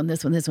 like this one,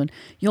 this one, this one.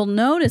 You'll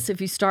notice if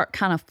you start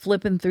kind of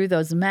flipping through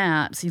those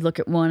maps, you look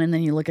at one and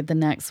then you look at the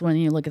next one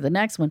and you look at the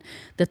next one,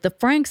 that the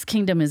Franks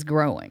kingdom is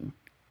growing.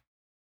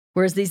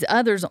 Whereas these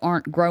others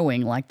aren't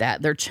growing like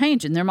that. They're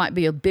changing. There might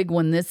be a big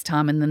one this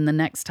time, and then the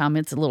next time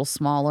it's a little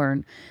smaller.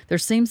 And there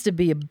seems to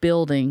be a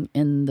building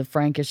in the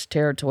Frankish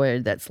territory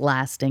that's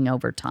lasting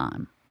over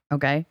time.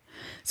 Okay?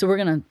 So we're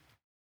going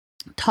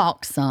to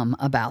talk some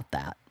about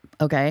that,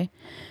 okay?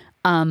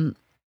 So I'm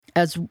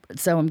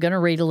going to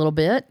read a little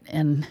bit,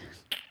 and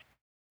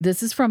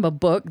this is from a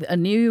book,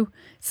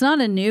 it's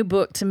not a new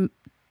book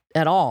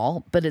at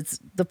all, but it's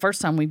the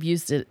first time we've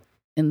used it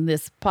in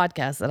this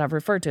podcast that I've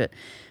referred to it.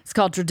 It's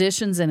called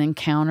Traditions and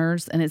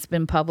Encounters, and it's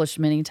been published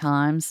many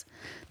times.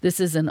 This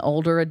is an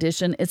older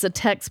edition. It's a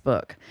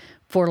textbook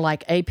for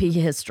like AP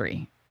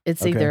history.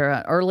 It's either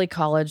an early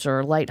college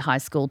or late high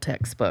school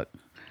textbook.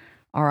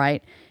 All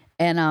right.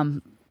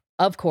 And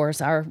of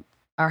course, our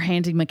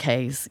handy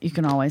McKay's, you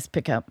can always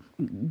pick up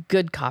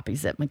good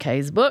copies at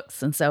McKay's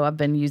Books. And so I've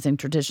been using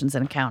Traditions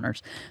and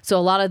Encounters. So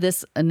a lot of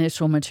this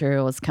initial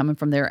material is coming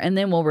from there. And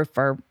then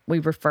we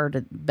refer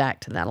back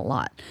to that a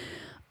lot.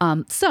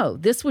 So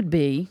this would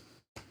be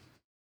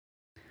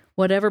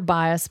whatever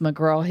bias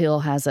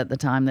McGraw-Hill has at the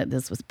time that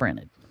this was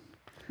printed.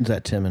 Is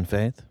that Tim and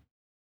Faith?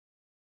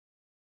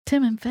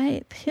 Tim and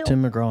Faith Hill.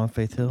 Tim McGraw and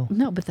Faith Hill?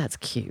 No, but that's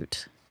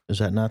cute. Is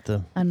that not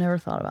the... I never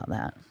thought about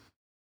that.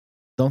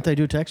 Don't they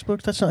do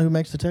textbooks? That's not who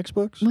makes the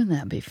textbooks? Wouldn't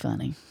that be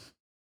funny?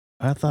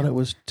 I thought it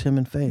was Tim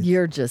and Faith.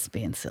 You're just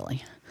being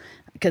silly.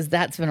 Because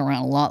that's been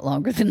around a lot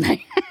longer than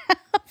they have.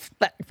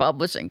 That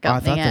publishing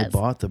company I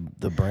thought they bought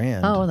the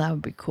brand. Oh, that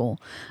would be cool.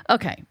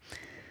 Okay.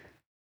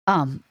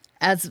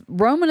 As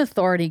Roman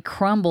authority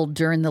crumbled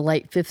during the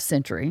late 5th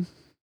century,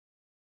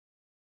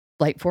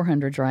 late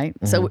 400s, right?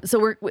 Mm-hmm.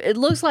 So it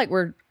looks like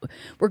we're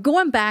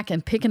going back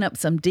and picking up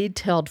some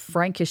detailed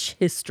Frankish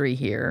history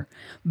here,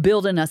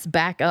 building us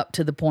back up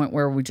to the point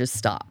where we just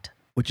stopped.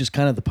 Which is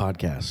kind of the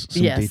podcast,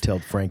 some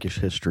detailed Frankish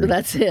history.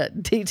 That's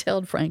it,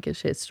 detailed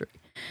Frankish history.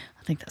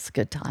 I think that's a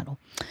good title.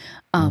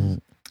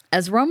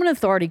 As Roman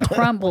authority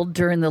crumbled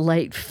during the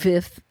late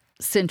 5th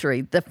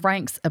century, the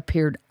Franks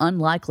appeared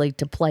unlikely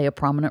to play a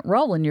prominent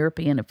role in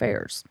European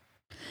affairs.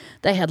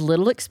 They had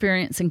little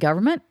experience in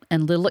government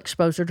and little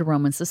exposure to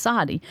Roman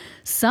society.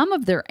 Some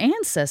of their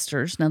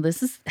ancestors,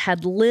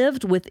 had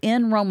lived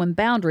within Roman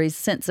boundaries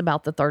since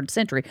about the 3rd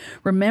century.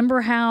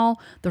 Remember how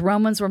the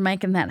Romans were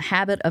making that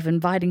habit of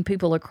inviting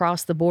people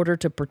across the border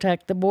to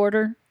protect the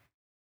border?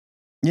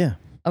 Yeah.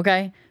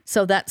 Okay.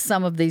 So that's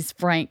some of these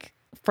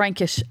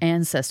Frankish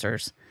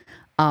ancestors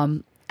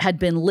had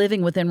been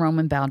living within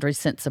Roman boundaries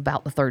since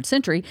about the 3rd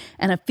century,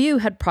 and a few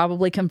had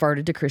probably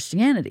converted to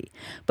Christianity.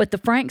 But the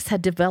Franks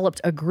had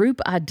developed a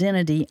group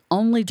identity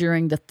only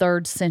during the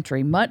 3rd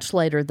century, much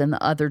later than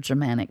the other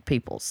Germanic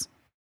peoples.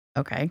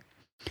 Okay.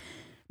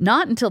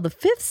 Not until the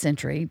 5th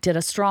century did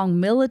a strong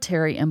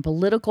military and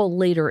political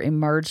leader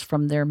emerge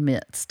from their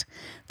midst.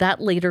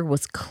 That leader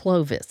was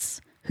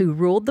Clovis, who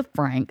ruled the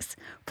Franks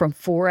from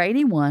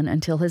 481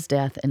 until his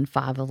death in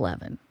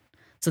 511.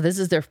 So this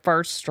is their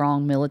first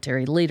strong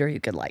military leader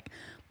who could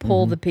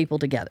pull the people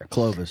together.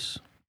 Clovis.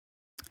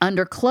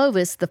 Under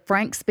Clovis, the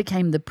Franks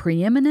became the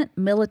preeminent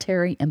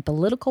military and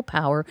political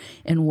power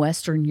in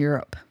Western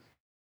Europe.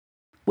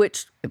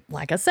 Which,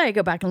 like I say,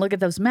 go back and look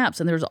at those maps,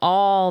 and there's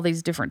all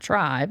these different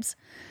tribes.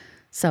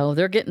 So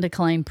they're getting to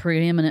claim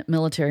preeminent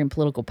military and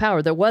political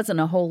power. There wasn't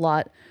a whole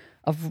lot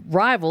of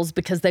rivals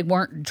because they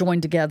weren't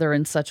joined together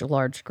in such a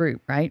large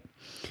group, right?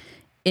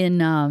 In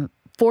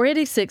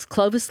 486,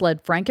 Clovis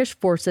led Frankish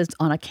forces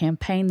on a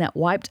campaign that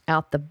wiped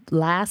out the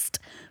last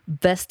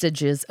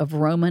vestiges of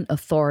Roman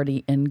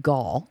authority in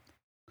Gaul,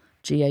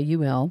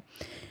 Gaul.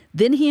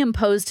 Then he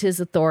imposed his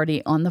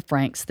authority on the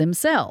Franks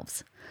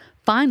themselves.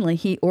 Finally,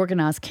 he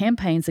organized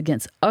campaigns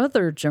against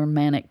other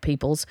Germanic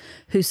peoples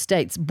whose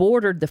states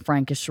bordered the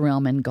Frankish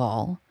realm in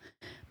Gaul.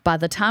 By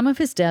the time of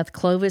his death,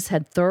 Clovis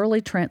had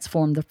thoroughly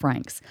transformed the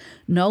Franks.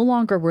 No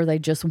longer were they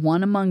just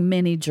one among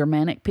many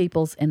Germanic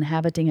peoples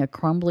inhabiting a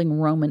crumbling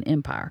Roman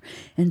Empire.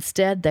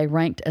 Instead, they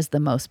ranked as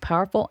the most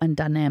powerful and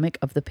dynamic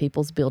of the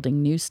peoples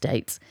building new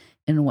states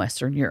in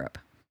Western Europe.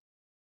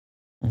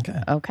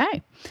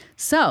 Okay.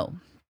 So,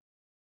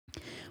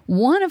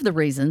 one of the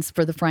reasons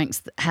for the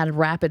Franks had a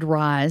rapid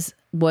rise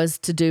was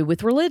to do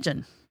with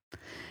religion.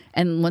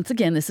 And once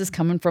again, this is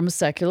coming from a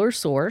secular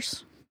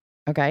source.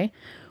 Okay.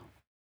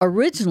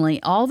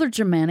 Originally, all the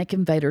Germanic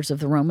invaders of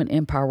the Roman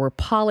Empire were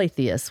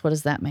polytheists. What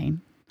does that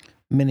mean?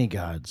 Many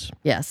gods.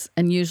 Yes,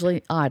 and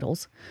usually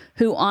idols,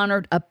 who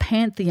honored a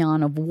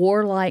pantheon of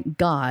warlike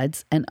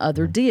gods and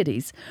other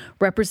deities,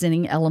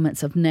 representing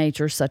elements of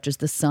nature such as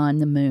the sun,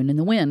 the moon, and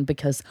the wind,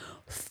 because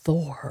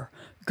Thor,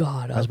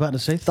 god of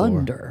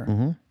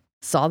thunder,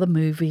 saw the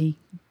movie,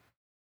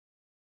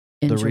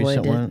 enjoyed the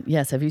recent it. One?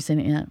 Yes, have you seen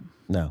it yet?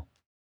 No.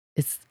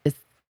 It's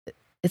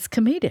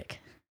comedic.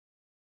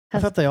 I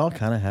thought they all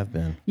kind of have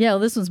been. Yeah, well,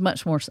 this one's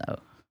much more so,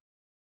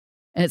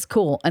 and it's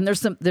cool. And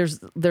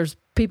there's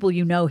people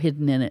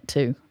hidden in it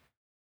too.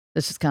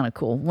 It's just kind of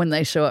cool when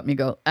they show up and you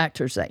go,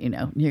 actors that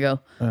and you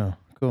go, oh,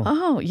 cool.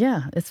 Oh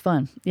yeah, it's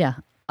fun. Yeah,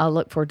 I'll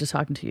look forward to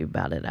talking to you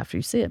about it after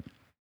you see it.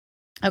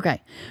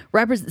 Okay,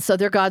 so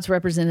their gods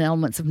represented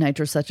elements of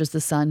nature such as the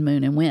sun,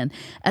 moon, and wind.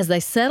 As they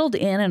settled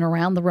in and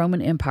around the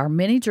Roman Empire,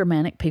 many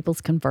Germanic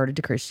peoples converted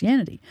to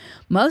Christianity.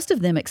 Most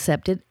of them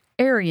accepted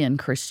Arian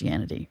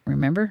Christianity,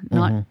 remember?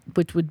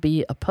 Which would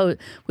be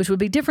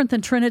different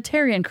than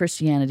Trinitarian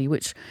Christianity,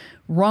 which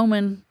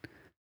Roman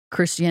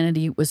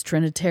Christianity was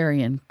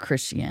Trinitarian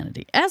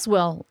Christianity, as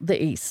well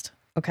the East,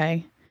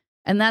 okay?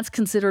 And that's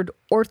considered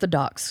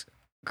Orthodox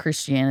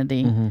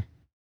Christianity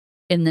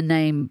in the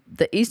name,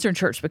 the Eastern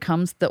Church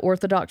becomes the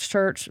Orthodox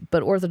Church,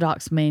 but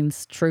Orthodox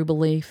means true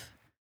belief.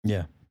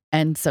 Yeah.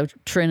 And so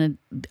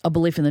a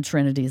belief in the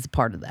Trinity is a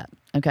part of that,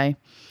 okay?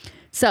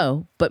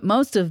 So, but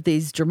most of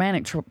these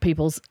Germanic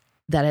peoples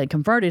that had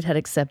converted had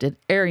accepted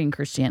Arian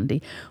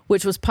Christianity,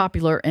 which was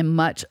popular in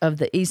much of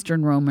the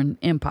Eastern Roman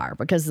Empire,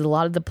 because a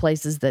lot of the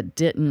places that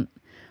didn't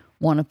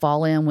want to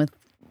fall in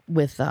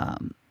with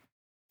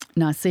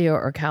Nicaea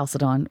or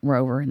Chalcedon were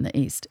over in the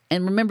east.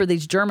 And remember,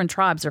 these German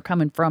tribes are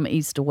coming from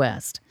east to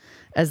west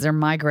as they're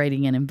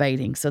migrating and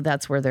invading. So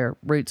that's where their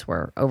roots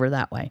were, over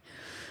that way.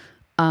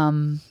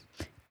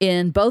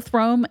 In both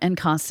Rome and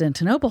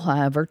Constantinople,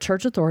 however,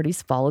 church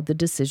authorities followed the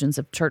decisions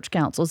of church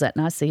councils at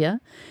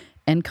Nicaea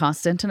and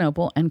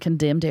Constantinople and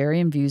condemned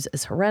Arian views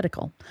as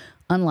heretical.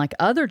 Unlike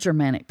other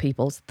Germanic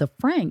peoples, the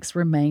Franks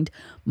remained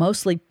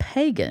mostly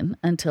pagan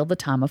until the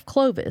time of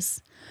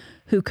Clovis,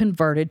 who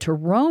converted to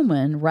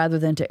Roman rather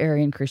than to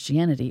Arian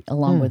Christianity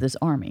along with his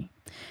army.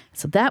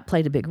 So that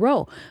played a big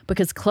role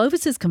because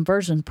Clovis's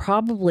conversion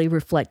probably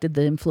reflected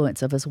the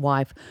influence of his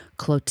wife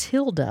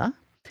Clotilda,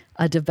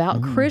 a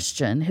devout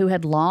Christian who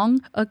had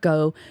long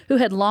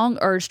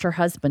urged her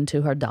husband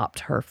to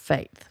adopt her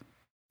faith.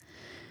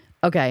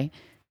 Okay,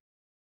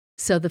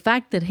 so the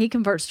fact that he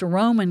converts to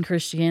Roman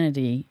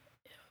Christianity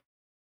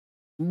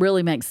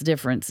really makes a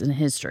difference in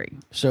history.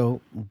 So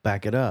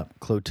back it up.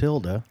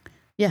 Clotilda.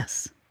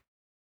 Yes.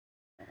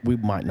 We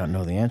might not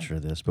know the answer to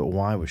this, but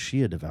why was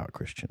she a devout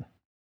Christian?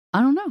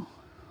 I don't know.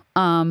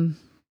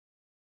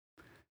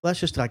 That's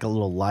just like a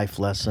little life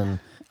lesson.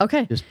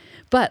 Okay.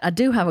 But I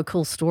do have a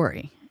cool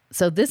story.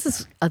 So this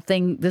is a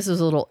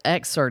little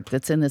excerpt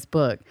that's in this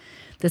book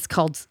it's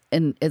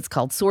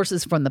called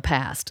Sources from the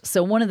Past.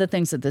 So one of the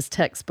things that this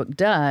textbook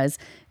does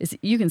is,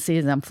 you can see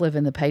as I'm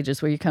flipping the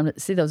pages where you come to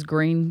see those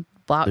green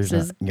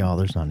boxes.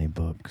 There's not any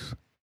books.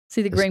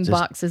 See the green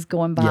boxes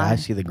going by? Yeah, I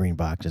see the green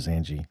boxes,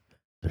 Angie.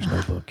 There's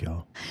no book,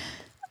 y'all.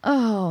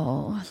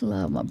 Oh, I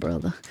love my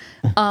brother.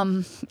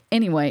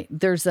 Anyway,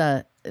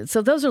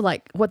 so those are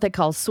like what they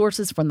call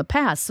sources from the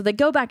past. So they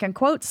go back and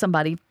quote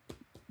somebody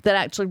that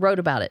actually wrote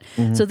about it.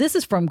 Mm-hmm. So this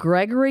is from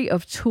Gregory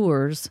of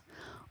Tours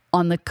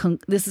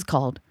this is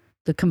called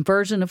The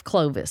Conversion of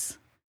Clovis.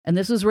 And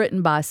this was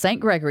written by St.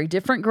 Gregory,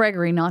 different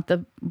Gregory, not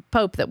the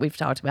Pope that we've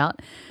talked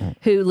about,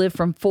 who lived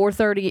from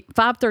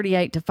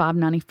 538 to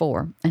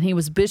 594. And he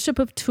was Bishop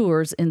of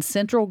Tours in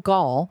central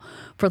Gaul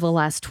for the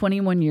last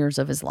 21 years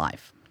of his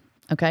life.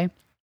 Okay?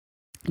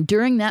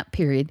 During that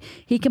period,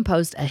 he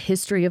composed a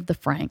history of the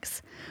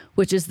Franks,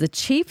 which is the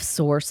chief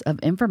source of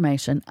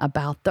information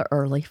about the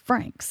early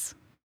Franks.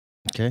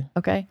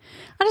 Okay.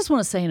 I just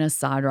want to say an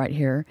aside right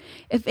here.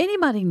 If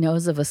anybody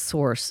knows of a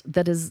source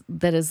that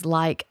is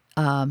like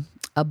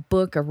a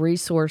book, a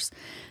resource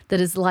that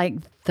is like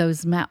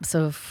those maps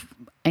of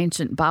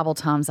ancient Bible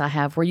times I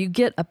have, where you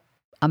get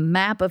a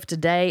map of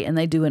today and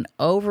they do an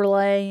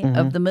overlay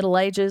of the Middle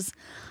Ages,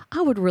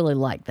 I would really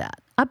like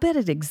that. I bet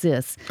it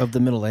exists. Of the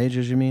Middle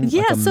Ages, you mean?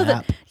 Yeah,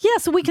 like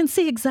so we can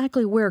see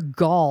exactly where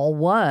Gaul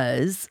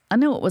was. I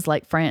know it was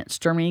like France,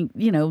 Germany,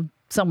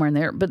 somewhere in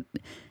there, but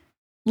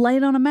lay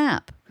it on a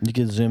map. You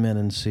could zoom in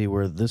and see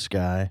where this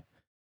guy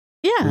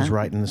is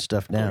writing this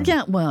stuff down.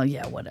 Yeah, well,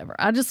 yeah, whatever.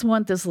 I just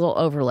want this little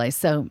overlay.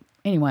 So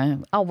anyway,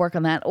 I'll work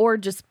on that. Or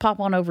just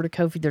pop on over to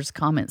Ko-fi. There's a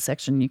comment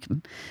section. You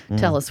can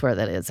tell us where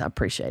that is. I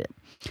appreciate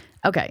it.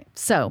 Okay,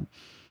 so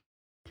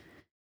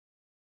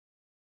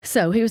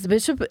he was the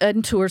bishop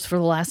in Tours for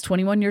the last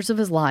 21 years of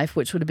his life,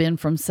 which would have been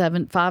from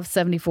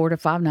 574 to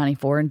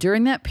 594. And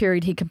during that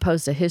period, he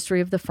composed a history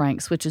of the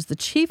Franks, which is the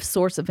chief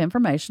source of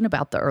information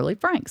about the early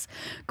Franks.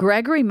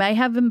 Gregory may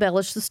have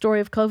embellished the story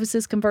of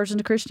Clovis's conversion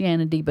to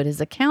Christianity, but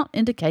his account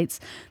indicates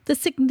the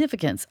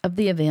significance of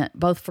the event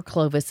both for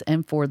Clovis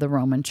and for the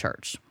Roman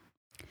Church.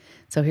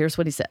 So here's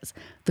what he says.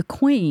 The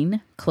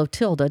queen,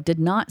 Clotilda, did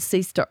not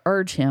cease to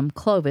urge him,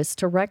 Clovis,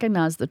 to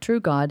recognize the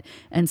true God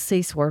and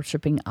cease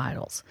worshiping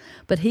idols.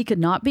 But he could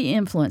not be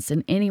influenced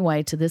in any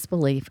way to this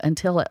belief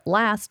until at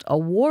last a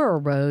war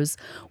arose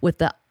with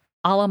the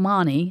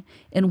Alemanni,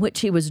 in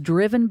which he was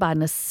driven by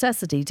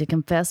necessity to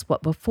confess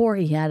what before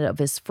he had of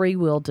his free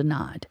will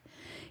denied.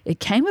 It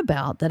came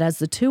about that as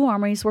the two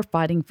armies were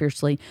fighting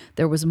fiercely,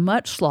 there was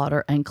much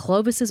slaughter, and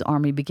Clovis's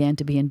army began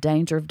to be in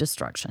danger of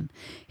destruction.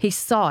 He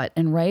saw it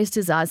and raised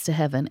his eyes to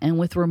heaven, and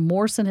with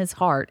remorse in his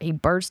heart, he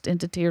burst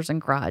into tears and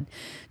cried,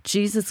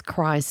 Jesus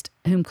Christ,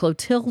 whom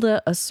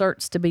Clotilda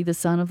asserts to be the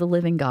Son of the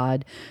living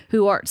God,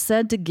 who art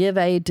said to give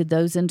aid to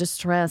those in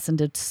distress and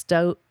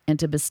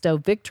to bestow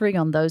victory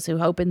on those who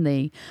hope in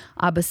thee,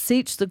 I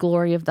beseech the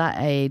glory of thy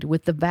aid,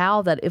 with the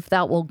vow that if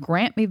thou wilt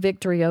grant me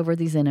victory over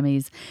these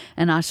enemies,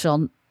 and I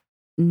shall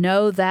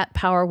know that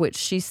power which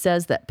she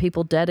says that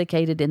people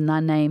dedicated in thy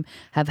name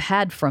have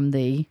had from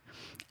thee,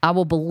 I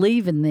will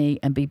believe in thee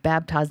and be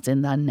baptized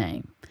in thy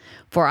name.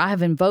 For I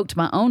have invoked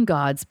my own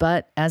gods,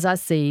 but, as I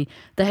see,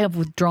 they have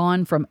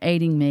withdrawn from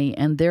aiding me,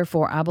 and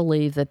therefore I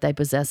believe that they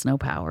possess no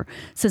power,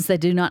 since they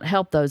do not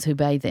help those who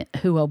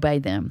obey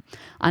them.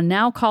 I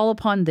now call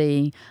upon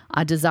thee.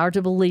 I desire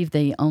to believe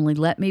thee, only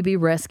let me be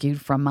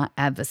rescued from my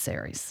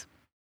adversaries.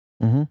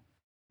 Mm-hmm.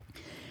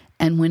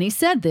 And when he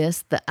said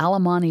this, the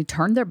Alemanni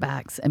turned their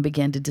backs and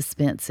began to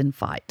disperse in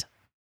flight.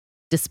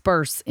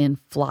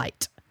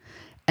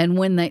 And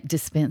when they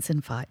disperse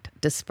in flight.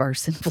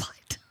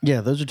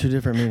 Yeah, those are two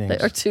different meanings. They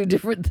are two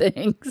different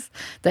things.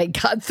 They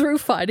got through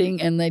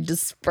fighting and they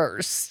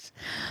dispersed.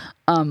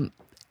 And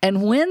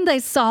when they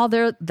saw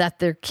that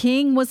their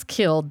king was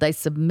killed, they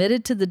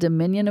submitted to the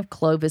dominion of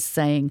Clovis,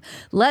 saying,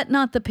 "Let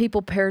not the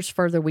people perish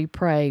further, we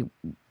pray.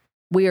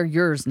 We are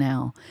yours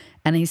now."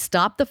 And he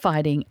stopped the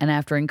fighting, and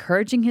after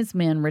encouraging his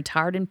men,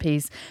 retired in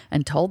peace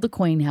and told the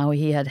queen how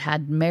he had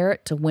had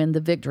merit to win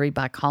the victory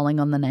by calling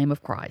on the name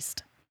of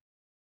Christ.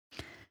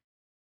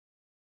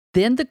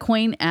 Then the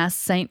queen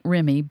asked Saint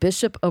Remy,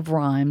 bishop of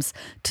Reims,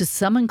 to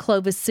summon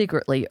Clovis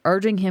secretly,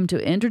 urging him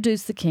to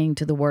introduce the king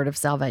to the word of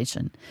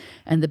salvation.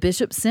 And the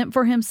bishop sent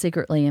for him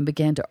secretly and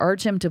began to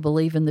urge him to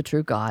believe in the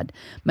true God,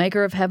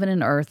 maker of heaven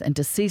and earth, and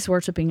to cease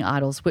worshiping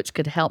idols, which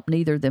could help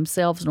neither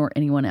themselves nor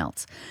anyone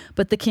else.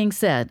 But the king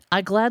said,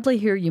 "I gladly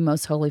hear you,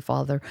 most holy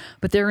father,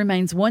 but there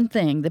remains one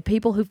thing. The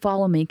people who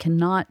follow me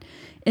cannot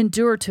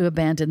endure to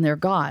abandon their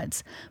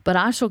gods, but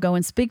I shall go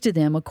and speak to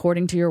them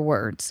according to your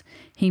words."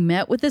 He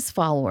met with his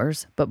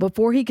followers, but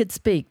before he could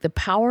speak, the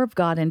power of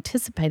God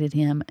anticipated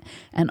him,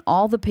 and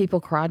all the people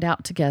cried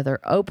out together,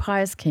 "O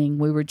pious king,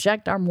 we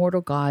reject our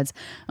mortal gods,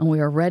 and we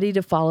are ready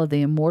to follow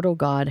the immortal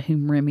God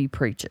whom Remy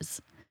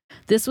preaches."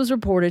 This was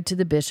reported to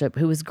the bishop,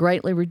 who was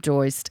greatly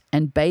rejoiced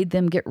and bade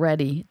them get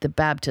ready the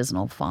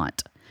baptismal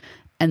font.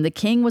 And the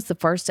king was the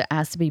first to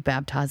ask to be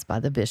baptized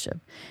by the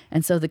bishop.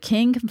 And so the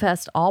king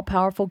confessed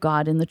all-powerful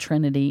God in the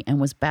Trinity and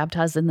was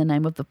baptized in the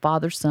name of the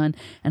Father, Son,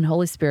 and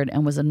Holy Spirit,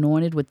 and was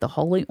anointed with the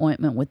holy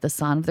ointment with the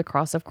sign of the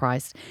cross of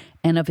Christ.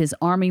 And of his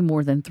army,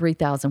 more than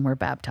 3,000 were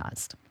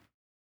baptized.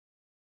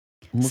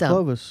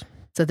 Clovis.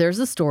 So there's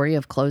a story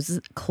of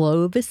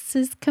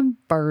Clovis's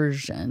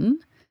conversion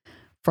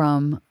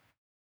from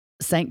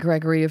St.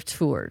 Gregory of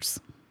Tours.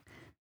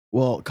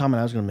 Well, a comment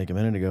I was going to make a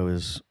minute ago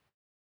is,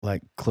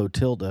 like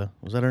Clotilda,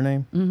 was that her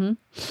name? Mm-hmm.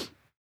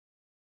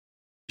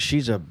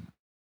 She's a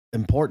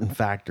important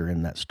factor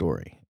in that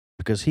story,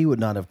 because he would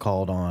not have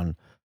called on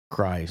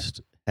Christ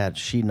had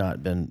she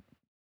not been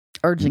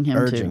urging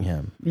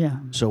him. Yeah.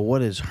 So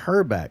what is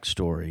her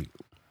backstory?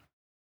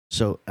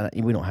 So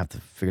we don't have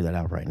to figure that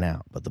out right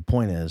now. But the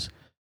point is,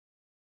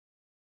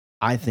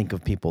 I think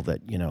of people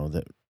that,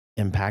 that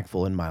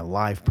impactful in my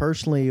life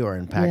personally, or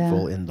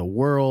impactful in the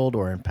world,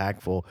 or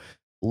impactful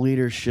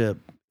leadership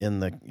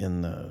in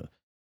the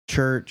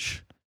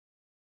church.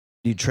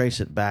 You trace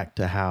it back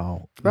to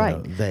how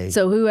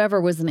So whoever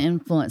was an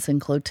influence in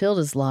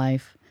Clotilda's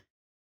life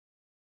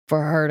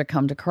for her to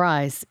come to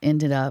Christ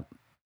ended up,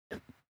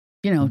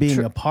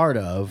 being a part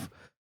of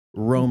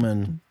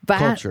Roman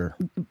culture,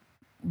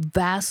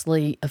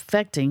 vastly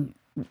affecting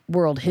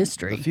world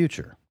history, the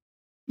future.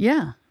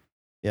 Yeah.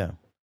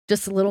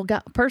 Just a little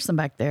person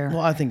back there.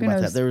 Well, I think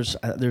about that.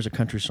 There's a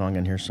country song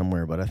in here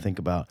somewhere, but I think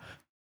about,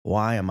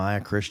 why am I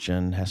a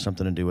Christian has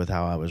something to do with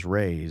how I was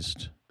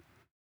raised.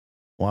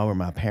 Why were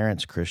my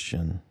parents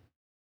Christian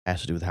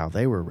has to do with how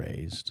they were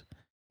raised.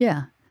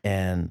 Yeah.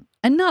 And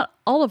not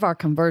all of our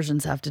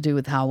conversions have to do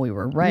with how we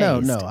were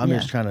raised. No. I'm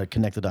just trying to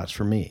connect the dots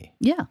for me.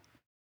 Yeah.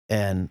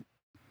 And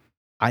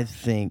I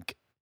think,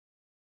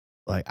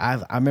 like,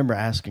 I remember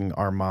asking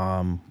our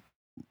mom,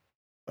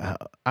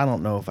 I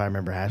don't know if I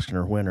remember asking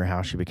her when or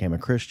how she became a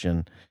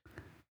Christian,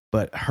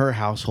 but her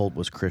household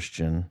was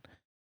Christian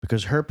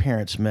because her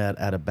parents met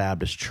at a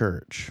Baptist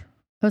church.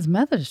 It was a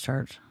Methodist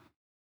church,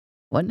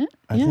 wasn't it?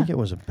 I think it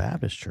was a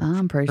Baptist church.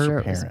 I'm pretty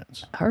sure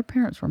her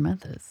parents were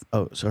Methodists.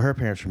 Oh, so her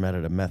parents were met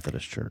at a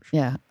Methodist church.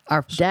 Yeah.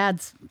 Our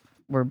dads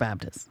were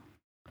Baptists.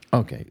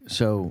 Okay.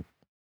 So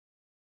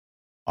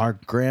our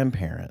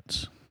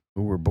grandparents,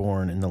 who were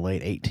born in the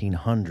late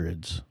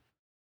 1800s,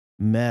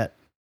 met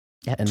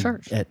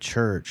at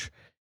church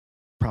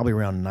probably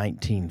around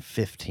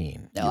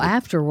 1915. No,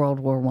 after World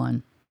War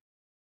I.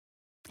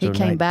 He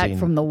came back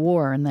from the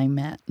war and they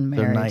met and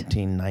married. So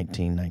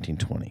 1919,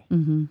 1920.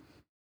 Mm-hmm.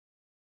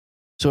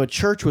 So a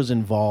church was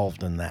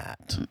involved in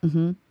that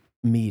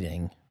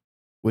meeting,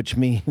 which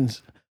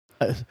means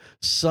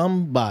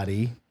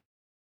somebody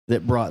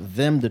that brought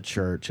them to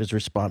church is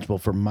responsible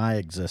for my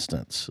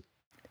existence,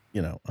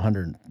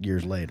 100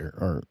 years later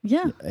or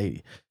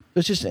 80.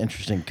 It's just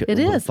interesting. It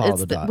is.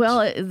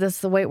 That's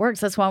the way it works.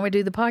 That's why we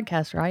do the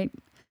podcast, right?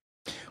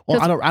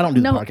 Well, I don't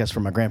do the podcast for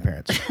my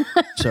grandparents.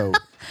 So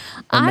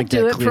I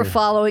do it for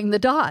following the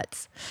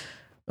dots.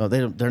 No,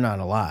 they're not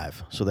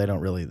alive, so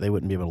they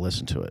wouldn't be able to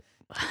listen to it.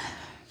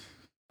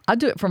 I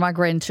do it for my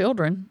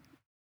grandchildren.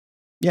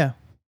 Yeah.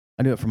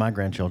 I do it for my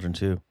grandchildren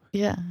too.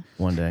 Yeah.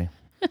 One day.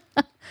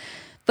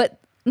 But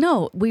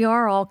no, we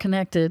are all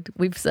connected.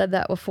 We've said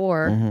that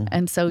before. Mm-hmm.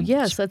 And so,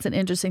 yes, that's an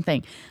interesting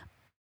thing.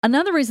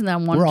 Another reason that I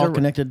wanted We're all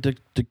connected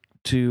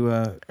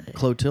to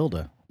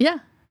Clotilda. Yeah.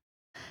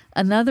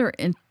 Another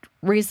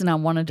reason I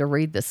wanted to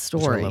read this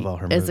story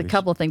is a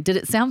couple of things. Did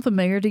it sound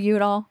familiar to you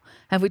at all?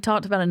 Have we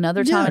talked about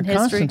another time in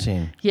history?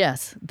 Constantine.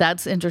 Yes,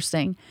 that's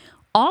interesting.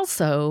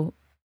 Also,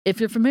 if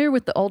you're familiar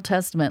with the Old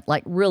Testament,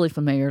 like really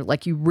familiar,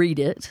 like you read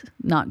it,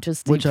 not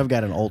just... Which I've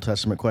got an Old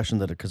Testament question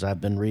because I've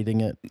been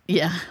reading it.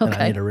 Yeah, okay. And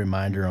I need a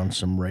reminder on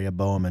some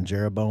Rehoboam and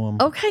Jeroboam.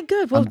 Okay,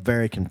 good. Well, I'm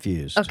very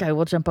confused. Okay,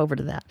 we'll jump over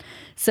to that.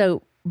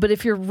 So, but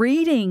if you're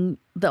reading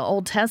the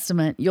Old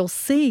Testament, you'll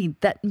see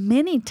that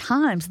many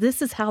times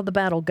this is how the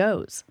battle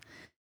goes.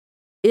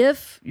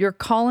 If you're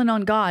calling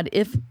on God,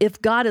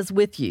 if God is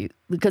with you,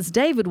 because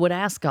David would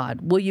ask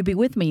God, will you be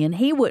with me? And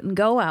he wouldn't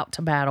go out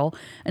to battle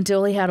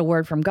until he had a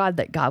word from God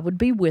that God would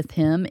be with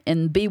him,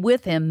 and be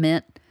with him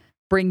meant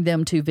bring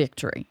them to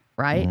victory,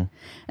 right? Mm-hmm.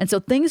 And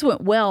so things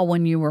went well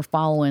when you were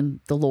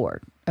following the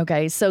Lord,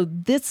 okay? So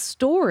this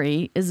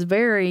story is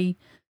very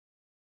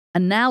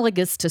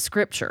analogous to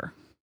Scripture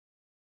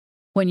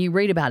when you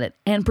read about it,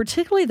 and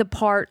particularly the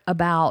part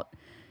about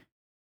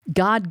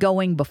God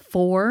going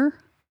before.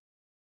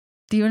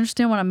 Do you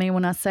understand what I mean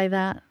when I say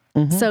that?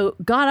 Mm-hmm. So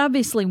God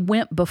obviously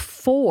went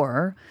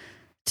before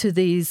to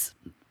these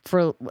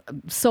for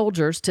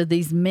soldiers, to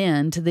these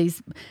men, to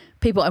these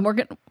people, and we're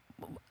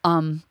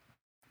going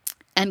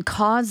and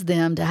caused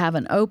them to have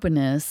an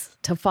openness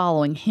to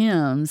following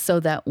Him,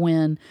 so that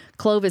when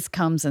Clovis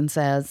comes and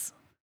says,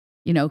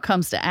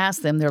 comes to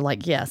ask them, they're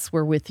like, "Yes,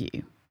 we're with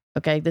you.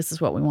 Okay, this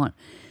is what we want."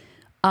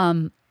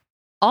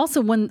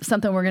 Also,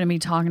 something we're going to be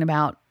talking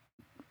about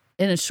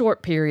in a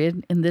short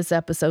period in this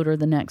episode or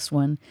the next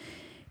one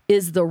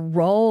is the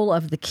role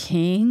of the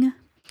king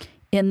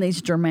in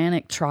these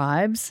Germanic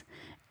tribes,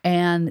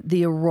 and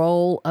the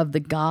role of the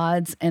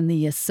gods, and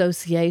the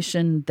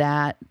association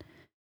that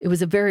it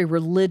was a very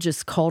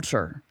religious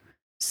culture.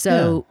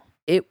 So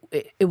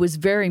it was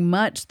very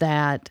much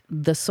that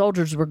the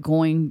soldiers were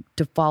going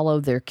to follow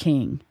their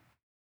king.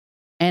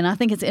 And I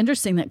think it's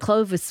interesting that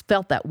Clovis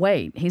felt that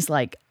weight. He's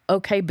like,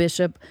 okay,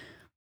 Bishop,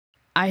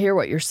 I hear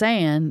what you're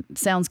saying.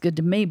 Sounds good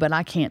to me, but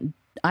I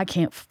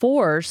can't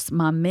force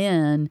my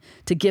men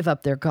to give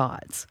up their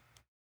gods.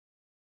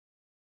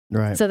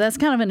 Right. So that's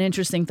kind of an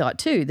interesting thought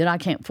too, that I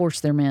can't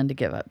force their men to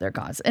give up their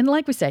gods. And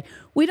like we say,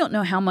 we don't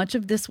know how much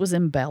of this was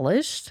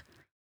embellished,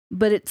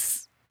 but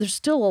there's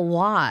still a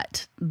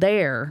lot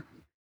there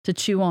to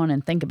chew on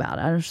and think about.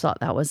 I just thought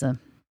that was a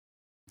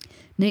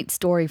neat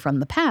story from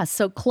the past.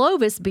 So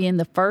Clovis, being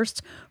the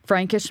first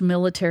Frankish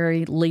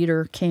military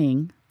leader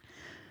king,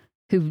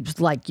 who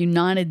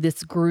united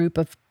this group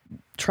of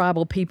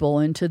tribal people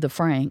into the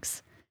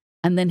Franks,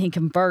 and then he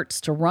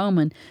converts to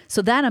Roman.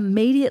 So that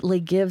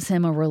immediately gives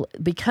him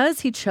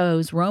because he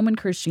chose Roman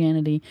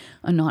Christianity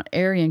and not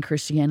Arian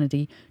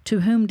Christianity,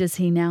 to whom does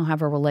he now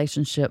have a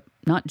relationship,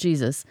 not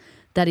Jesus,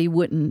 that he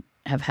wouldn't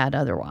have had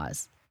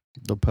otherwise?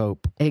 The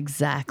Pope.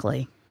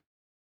 Exactly.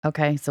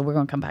 Okay, so we're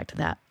going to come back to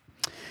that.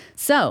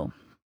 So,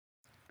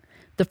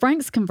 the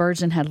Franks'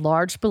 conversion had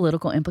large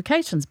political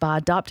implications. By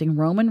adopting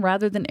Roman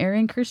rather than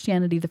Arian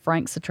Christianity, the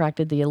Franks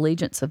attracted the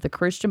allegiance of the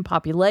Christian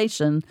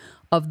population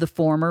of the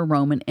former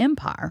Roman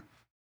Empire,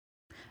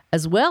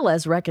 as well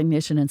as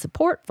recognition and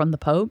support from the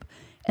Pope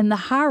and the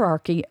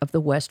hierarchy of the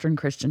Western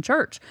Christian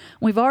Church.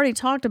 We've already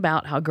talked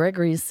about how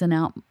Gregory sent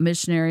out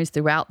missionaries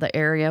throughout the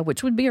area,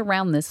 which would be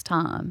around this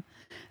time,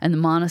 and the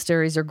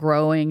monasteries are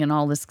growing and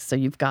all this, so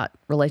you've got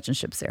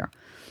relationships there.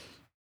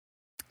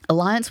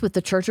 Alliance with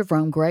the Church of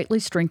Rome greatly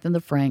strengthened the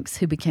Franks,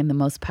 who became the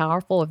most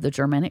powerful of the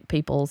Germanic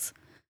peoples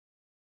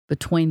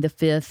between the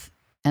 5th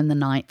and the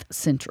 9th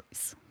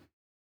centuries.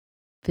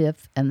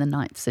 5th and the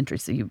 9th century.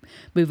 So you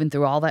moving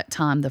through all that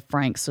time, the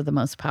Franks are the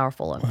most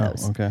powerful of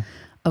those.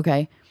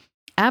 Okay.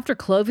 After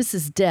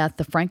Clovis's death,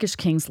 the Frankish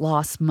kings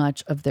lost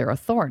much of their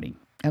authority.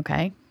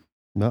 Okay.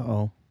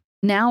 Uh-oh.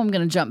 Now I'm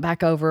going to jump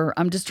back over.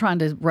 I'm just trying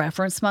to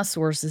reference my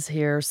sources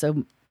here.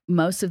 So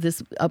most of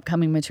this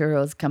upcoming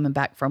material is coming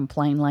back from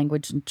Plain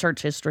Language and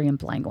Church History and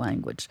Plain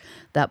Language,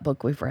 that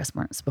book we've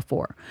referenced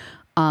before.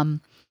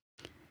 I'm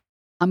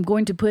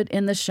going to put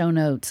in the show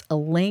notes a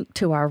link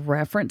to our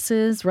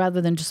references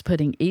rather than just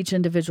putting each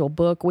individual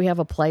book. We have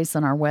a place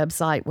on our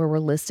website where we're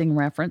listing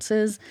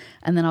references,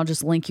 and then I'll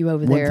just link you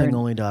over there.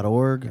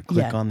 OneThingOnly.org.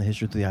 Click on the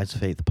History Through the Eyes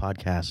of Faith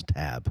podcast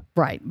tab.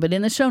 Right. But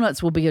in the show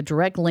notes will be a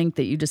direct link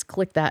that you just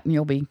click that and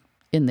you'll be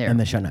in there. In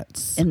the show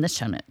notes. In the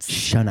show notes.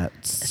 Show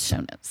notes. Show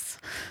notes.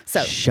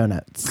 So. Show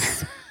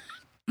notes.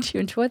 Do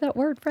you enjoy that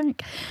word,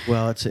 Frank?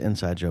 Well, it's an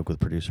inside joke with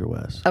producer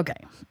Wes. Okay.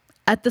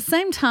 At the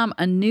same time,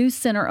 a new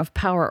center of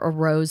power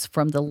arose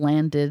from the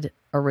landed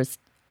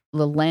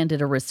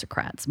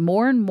aristocrats.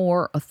 More and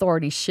more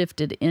authority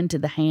shifted into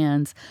the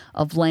hands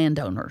of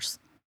landowners,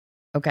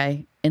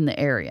 okay, in the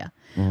area.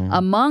 Mm-hmm.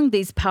 Among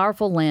these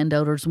powerful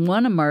landowners,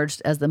 one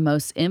emerged as the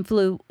most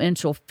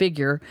influential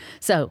figure.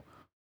 So,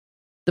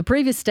 the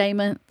previous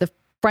statement, the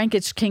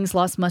Frankish kings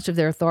lost much of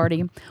their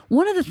authority.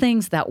 One of the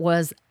things that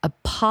was a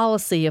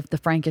policy of the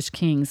Frankish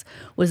kings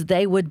was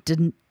they would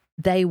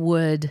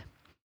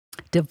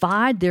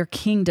divide their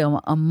kingdom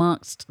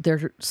amongst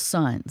their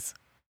sons.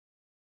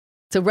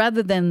 So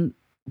rather than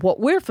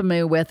what we're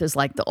familiar with is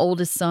like the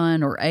oldest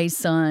son or a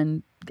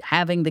son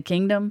having the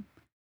kingdom,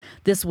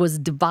 this was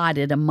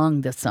divided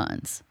among the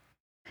sons.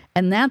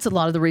 And that's a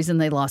lot of the reason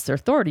they lost their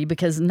authority,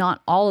 because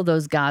not all of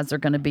those guys are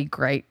going to be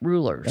great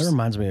rulers. That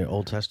reminds me of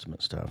Old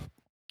Testament stuff.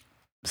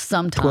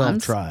 Sometimes.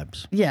 12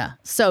 tribes. Yeah.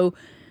 So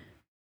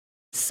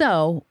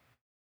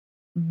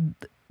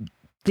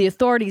the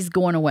authority's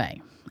going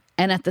away.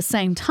 And at the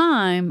same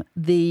time,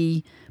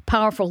 the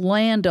powerful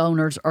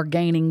landowners are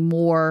gaining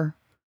more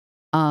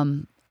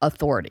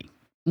authority.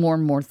 More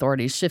and more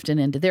authority is shifting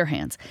into their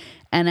hands.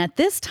 And at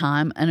this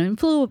time, an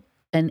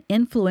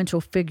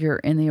influential figure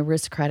in the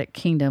aristocratic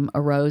kingdom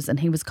arose, and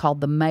he was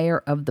called the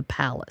mayor of the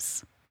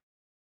palace.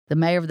 The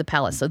mayor of the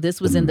palace. So this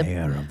was the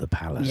mayor of the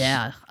palace.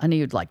 Yeah, I knew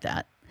you'd like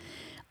that.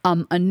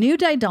 A new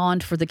day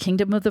dawned for the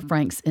kingdom of the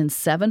Franks in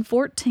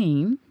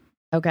 714.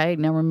 Okay,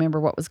 now remember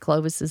what was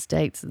Clovis's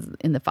dates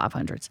in the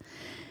 500s.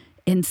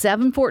 In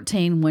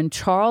 714, when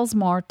Charles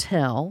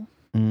Martel.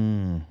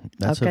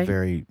 That's a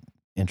very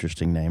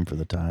interesting name for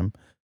the time.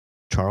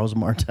 Charles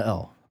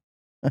Martel.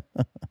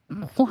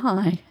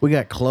 Why? We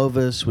got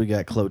Clovis, we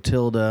got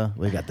Clotilda,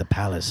 we got the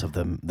palace of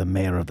the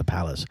mayor of the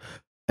palace.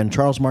 And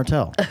Charles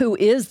Martel. Who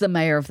is the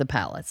mayor of the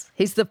palace.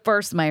 He's the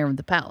first mayor of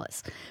the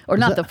palace. Or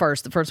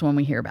the first one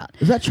we hear about.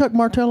 Is that Chuck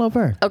Martel over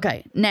there?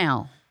 Okay,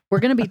 now we're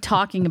going to be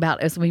talking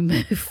about, as we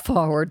move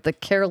forward, the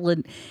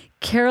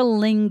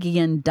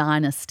Carolingian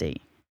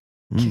dynasty.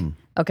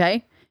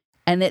 Okay?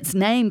 And its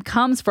name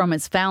comes from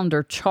its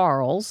founder,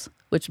 Charles,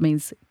 which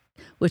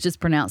is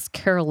pronounced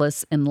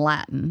Carolus in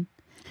Latin.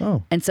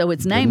 Oh, and so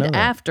it's named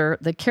after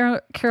the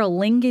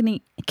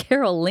Carolingian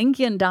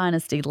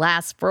dynasty.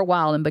 Lasts for a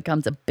while and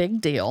becomes a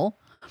big deal.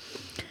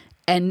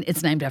 And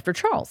it's named after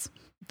Charles,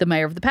 the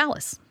mayor of the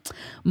palace.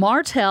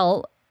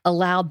 Martel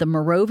allowed the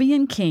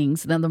Moravian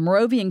kings. Now, the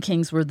Moravian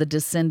kings were the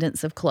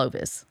descendants of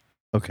Clovis.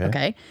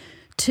 Okay.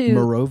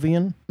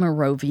 Moravian.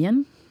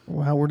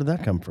 Well, where did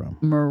that come from?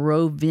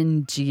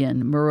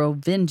 Merovingian.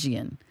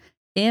 Merovingian.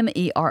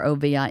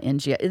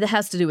 It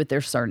has to do with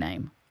their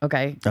surname.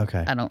 Okay.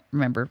 I don't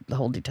remember the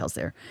whole details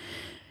there.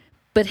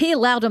 But he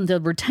allowed them to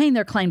retain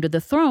their claim to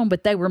the throne,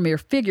 but they were mere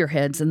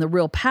figureheads, and the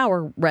real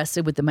power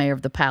rested with the mayor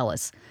of the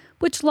palace,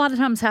 which a lot of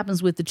times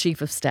happens with the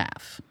chief of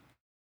staff.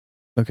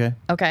 Okay.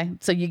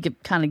 So you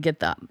kind of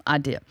get the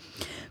idea.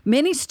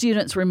 Many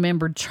students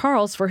remembered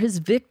Charles for his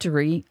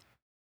victory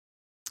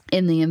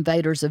in the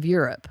invaders of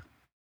Europe.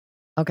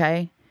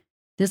 Okay.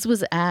 This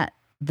was at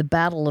the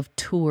Battle of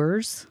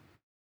Tours,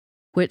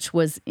 which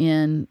was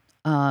in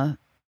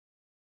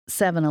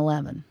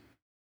 711.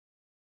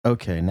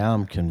 Okay, now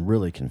I'm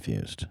really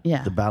confused.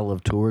 Yeah. The Battle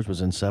of Tours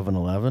was in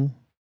 711?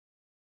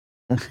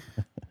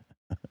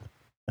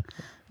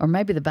 Or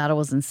maybe the battle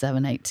was in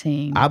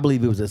 718. I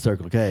believe it was at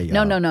Circle K.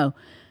 Y'all. No,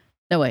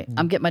 wait.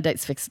 I'm getting my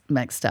dates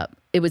mixed up.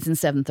 It was in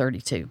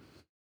 732.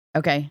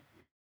 Okay.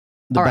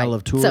 The Battle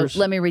of Tours? So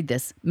let me read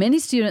this. Many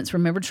students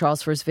remember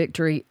Charles for his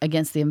victory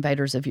against the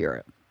invaders of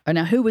Europe.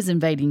 Now, who was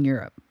invading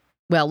Europe?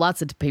 Well,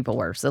 lots of people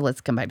were, so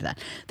let's come back to that.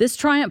 This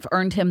triumph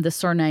earned him the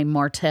surname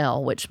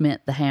Martel, which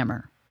meant the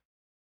hammer.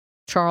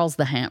 Charles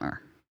the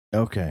Hammer.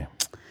 Okay.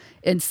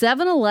 In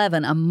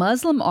 711, a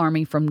Muslim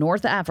army from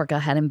North Africa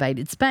had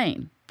invaded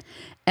Spain.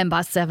 And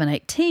by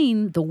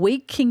 718, the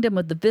weak kingdom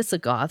of the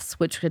Visigoths,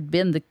 which had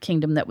been the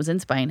kingdom that was in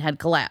Spain, had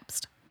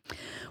collapsed.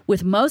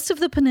 With most of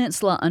the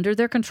peninsula under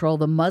their control,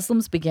 the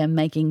Muslims began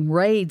making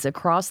raids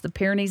across the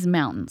Pyrenees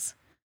Mountains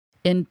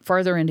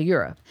further into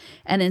Europe.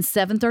 And in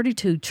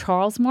 732,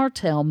 Charles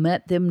Martel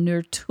met them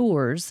near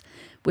Tours,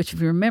 which,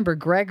 if you remember,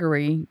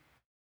 Gregory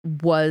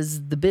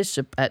was the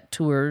bishop at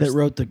Tours. That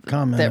wrote the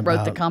comment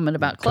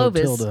about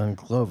Clovis. Clotilda and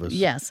Clovis.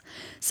 Yes.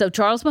 So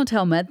Charles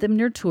Martel met them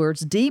near Tours,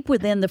 deep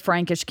within the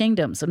Frankish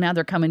kingdom. So now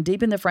they're coming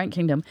deep in the Frank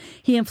kingdom.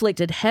 He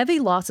inflicted heavy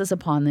losses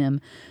upon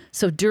them.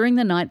 So during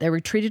the night, they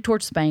retreated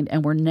towards Spain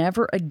and were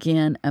never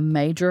again a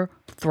major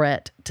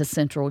threat to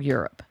Central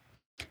Europe.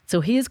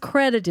 So he is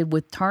credited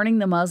with turning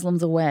the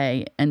Muslims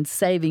away and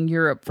saving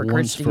Europe for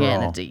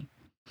Christianity.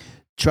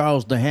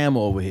 Charles the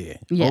Hammer over here.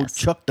 Yes.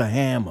 Oh, Chuck the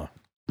Hammer.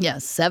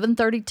 Yes,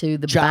 732,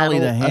 the Charlie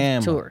Battle the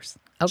of Tours.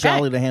 Okay.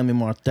 Charlie the Hammer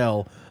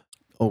Martel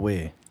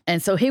away.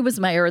 And so he was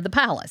mayor of the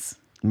palace.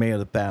 Mayor of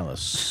the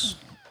palace.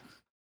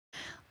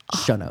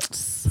 Shut up.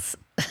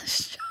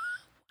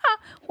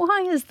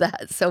 Why is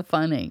that so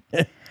funny?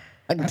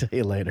 I can tell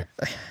you later.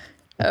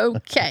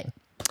 Okay.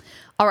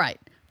 All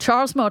right.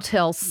 Charles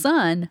Martel's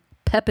son,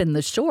 Pepin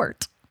the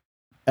Short.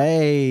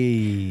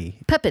 Hey.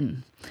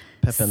 Pepin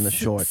the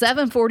Short.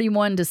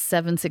 741 to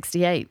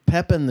 768.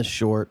 Pepin the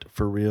Short,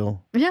 for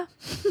real? Yeah.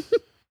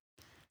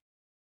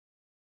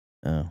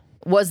 Oh.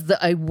 Was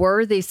a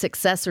worthy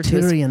successor to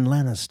Tyrion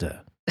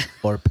Lannister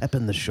or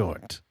Pepin the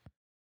Short.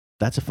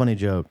 That's a funny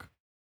joke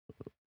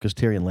because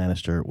Tyrion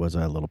Lannister was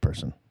a little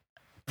person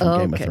from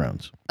Game of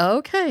Thrones.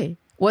 Okay.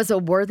 Was a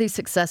worthy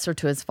successor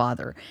to his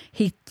father.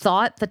 He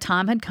thought the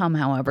time had come,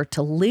 however,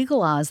 to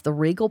legalize the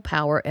regal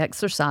power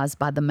exercised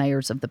by the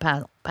mayors of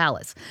the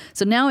palace.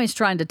 So now he's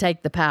trying to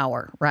take the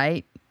power,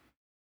 right?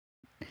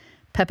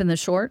 Pepin the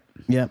Short?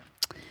 Yep.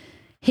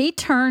 He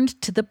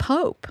turned to the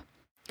Pope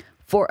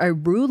for a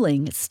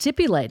ruling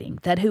stipulating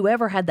that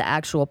whoever had the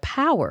actual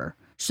power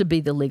should be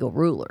the legal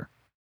ruler.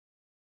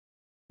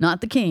 not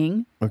the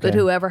king, but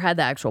whoever had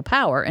the actual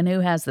power. And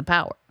who has the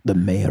power? The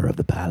mayor of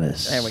the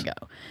palace. There we go.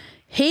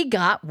 He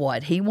got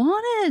what he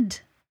wanted.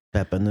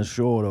 Pepin the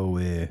short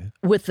way.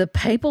 With the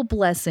papal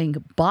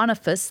blessing,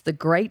 Boniface, the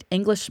great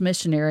English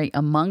missionary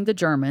among the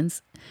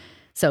Germans.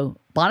 So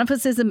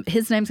Boniface,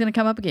 his name's going to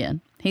come up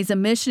again. He's a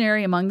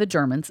missionary among the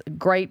Germans,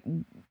 great,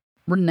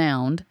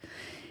 renowned.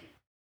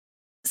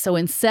 So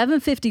in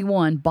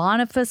 751,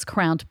 Boniface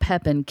crowned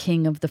Pepin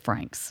king of the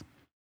Franks.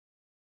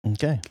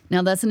 Okay.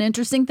 Now that's an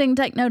interesting thing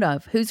to take note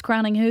of. Who's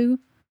crowning who?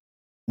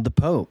 The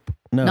Pope.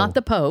 No. Not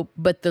the Pope,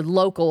 but the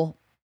local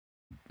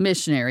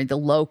missionary, the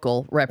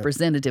local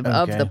representative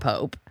of the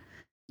Pope.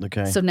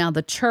 Okay. So now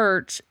the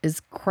church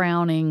is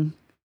crowning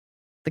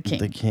the king.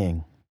 The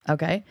king.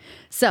 Okay.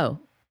 So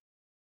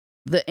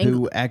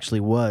who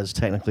actually was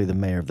technically the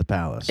mayor of the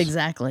palace.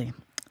 Exactly.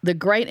 The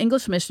great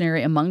English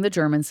missionary among the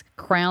Germans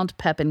crowned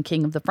Pepin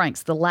king of the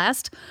Franks. The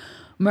last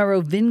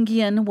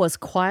Merovingian was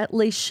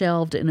quietly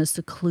shelved in a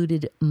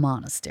secluded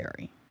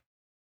monastery.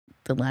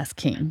 The last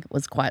king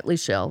was quietly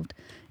shelved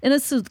in a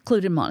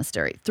secluded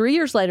monastery. 3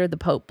 years later, the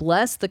Pope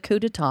blessed the coup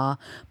d'etat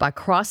by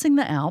crossing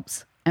the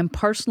Alps and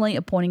personally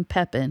appointing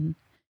Pepin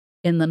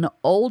in the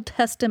Old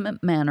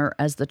Testament manner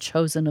as the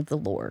chosen of the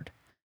Lord.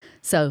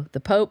 So the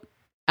Pope,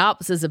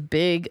 Alps is a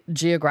big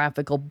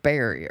geographical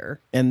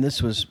barrier. And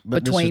this was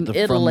between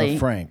Italy from the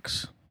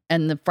Franks.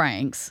 And the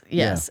Franks,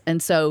 yes. Yeah.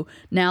 And so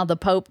now the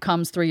Pope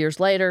comes 3 years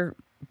later.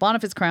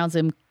 Boniface crowns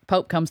him.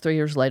 Pope comes 3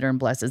 years later and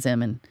blesses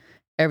him, and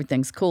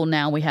everything's cool.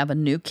 Now we have a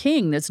new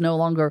king that's no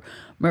longer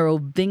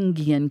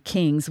Merovingian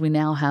kings. We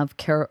now have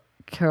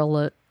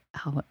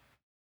Carolingian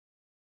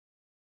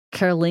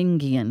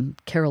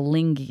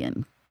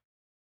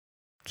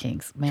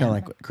kings. Kind of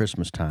like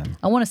Christmas time.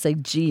 I want to say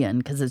Gian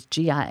because it's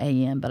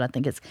Gian, but I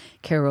think it's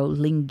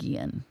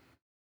Carolingian.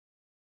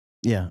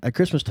 Yeah, at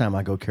Christmas time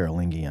I go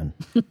Carolingian.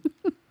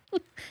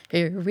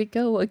 Here we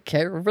go, a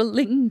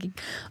Carolingian.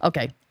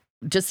 Okay,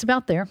 just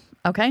about there.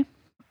 Okay.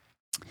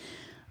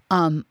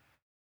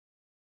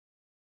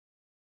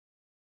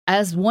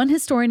 As one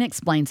historian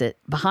explains it,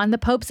 behind the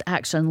Pope's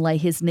action lay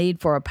his need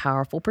for a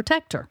powerful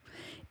protector.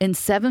 In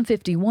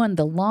 751,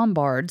 the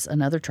Lombards,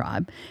 another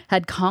tribe,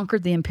 had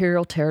conquered the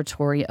imperial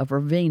territory of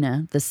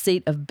Ravenna, the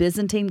seat of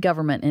Byzantine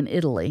government in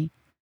Italy.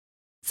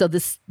 So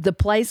the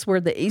place where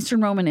the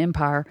Eastern Roman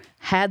Empire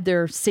had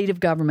their seat of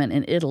government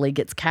in Italy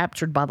gets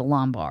captured by the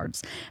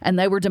Lombards. And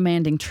they were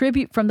demanding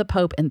tribute from the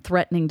Pope and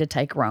threatening to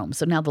take Rome.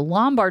 So now the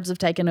Lombards have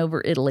taken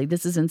over Italy.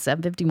 This is in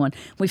 751.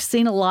 We've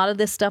seen a lot of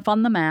this stuff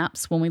on the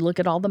maps when we look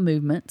at all the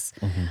movements.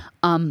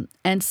 Mm-hmm.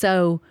 And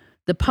so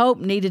the Pope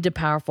needed a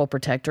powerful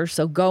protector.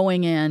 So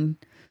going in,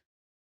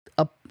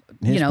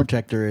 his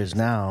protector is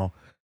now...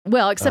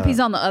 Well, except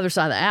he's on the other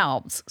side of the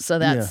Alps, so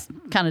that's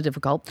kind of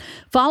difficult.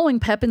 Following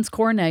Pepin's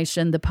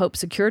coronation, the Pope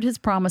secured his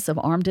promise of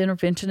armed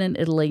intervention in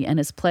Italy and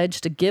his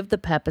pledge to give the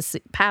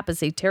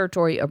papacy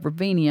territory of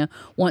Ravenna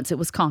once it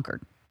was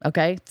conquered.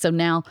 Okay, so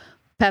now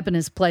Pepin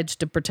is pledged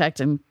to protect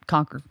and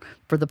conquer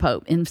for the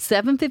Pope. In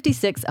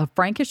 756, a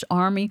Frankish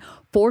army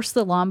forced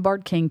the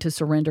Lombard king to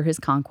surrender his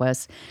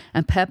conquests,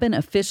 and Pepin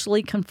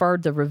officially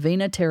conferred the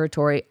Ravenna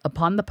territory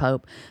upon the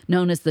Pope,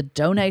 known as the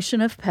Donation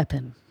of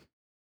Pepin.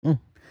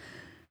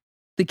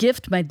 The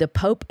gift made the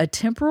Pope a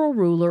temporal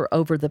ruler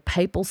over the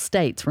Papal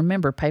States.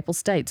 Remember, Papal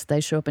States, they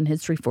show up in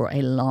history for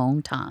a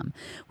long time,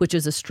 which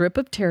is a strip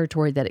of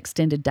territory that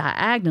extended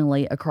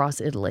diagonally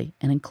across Italy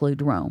and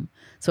include Rome.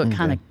 So it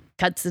kind of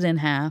cuts it in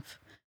half.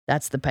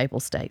 That's the Papal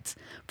States,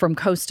 from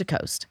coast to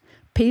coast.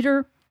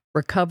 Peter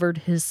recovered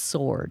his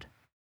sword.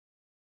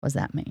 What does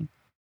that mean?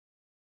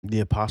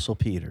 The Apostle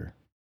Peter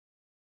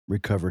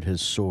recovered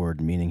his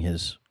sword, meaning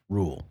his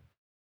rule,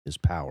 his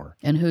power.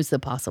 And who's the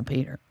Apostle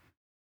Peter?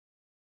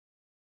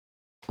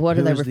 What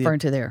are they referring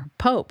to there?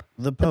 Pope.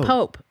 The Pope. The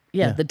Pope.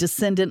 Yeah, the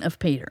descendant of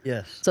Peter.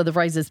 Yes. So the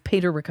phrase is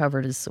Peter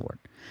recovered his sword.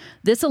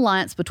 This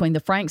alliance between the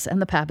Franks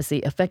and the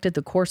papacy affected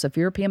the course of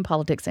European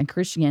politics and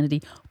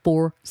Christianity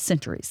for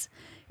centuries.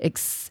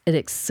 It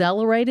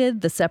accelerated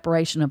the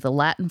separation of the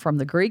Latin from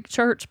the Greek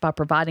church by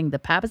providing the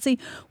papacy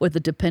with a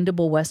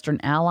dependable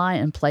Western ally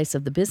in place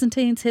of the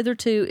Byzantines,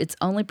 hitherto its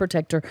only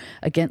protector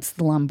against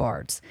the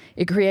Lombards.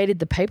 It created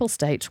the Papal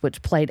States,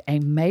 which played a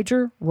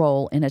major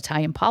role in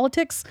Italian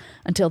politics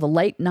until the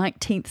late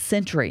 19th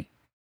century.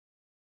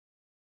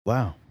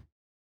 Wow.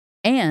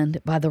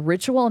 And by the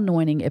ritual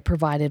anointing, it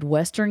provided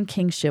Western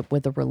kingship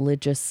with a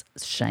religious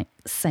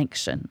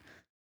sanction.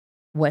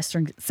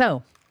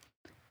 So,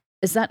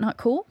 is that not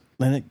cool?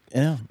 And it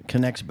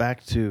connects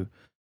back to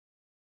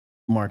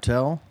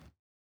Martel,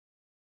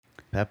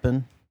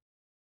 Pepin,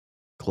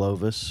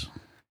 Clovis.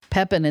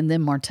 Pepin and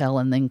then Martel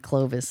and then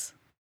Clovis.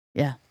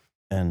 Yeah.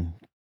 And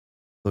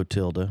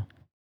Clotilda.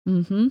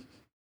 Mm-hmm.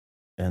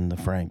 And the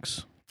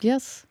Franks.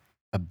 Yes.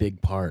 A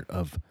big part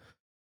of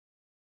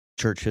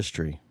church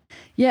history.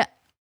 Yeah.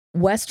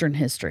 Western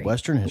history.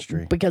 Western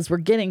history. Because we're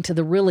getting to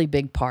the really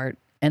big part.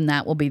 And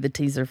that will be the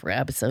teaser for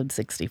episode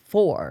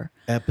 64.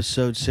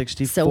 Episode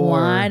 64. So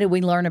why do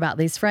we learn about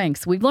these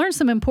Franks? We've learned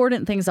some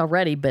important things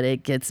already, but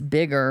it gets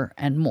bigger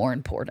and more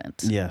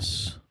important.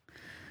 Yes.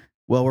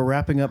 Well, we're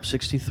wrapping up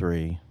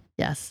 63.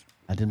 Yes.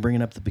 I didn't bring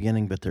it up at the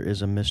beginning, but there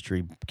is a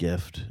mystery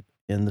gift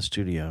in the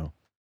studio.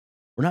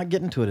 We're not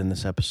getting to it in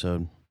this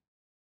episode,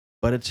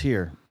 but it's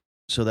here.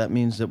 So that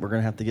means that we're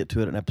going to have to get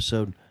to it in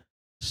episode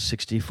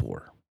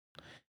 64.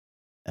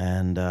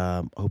 And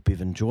hope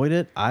you've enjoyed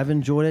it. I've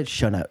enjoyed it.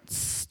 Show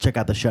notes. Check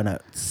out the show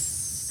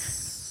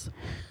notes.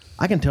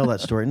 I can tell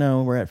that story.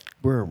 No,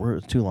 we're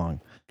too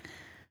long.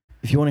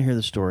 If you want to hear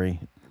the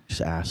story,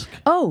 just ask.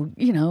 Oh,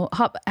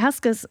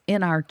 ask us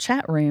in our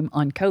chat room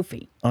on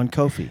Ko-fi. On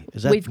Ko-fi.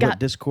 Is that what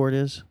Discord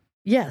is?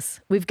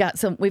 Yes.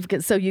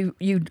 So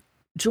you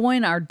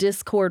join our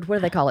Discord, what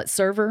do they call it,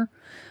 server,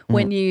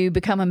 when you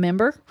become a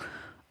member.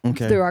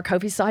 Okay. Through our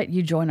Ko-fi site,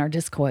 you join our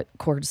Discord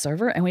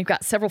server, and we've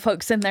got several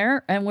folks in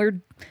there, and we're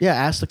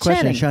ask the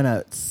question in chatting. Show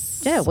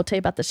notes. Yeah, we'll tell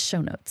you about the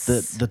show notes.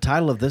 The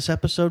title of this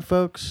episode,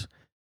 folks,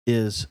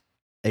 is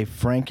A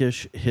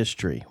Frankish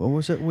History. What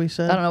was it we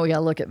said? I don't know. We got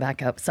to look it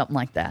back up. Something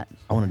like that.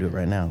 I want to do it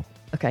right now.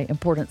 Okay.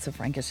 Importance of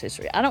Frankish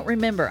history. I don't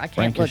remember. I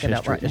can't look it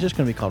up right now. It's just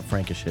going to be called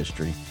Frankish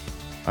History.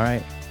 All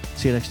right.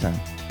 See you next time.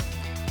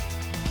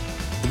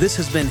 This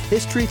has been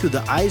History Through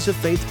the Eyes of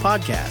Faith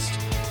podcast.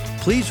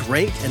 Please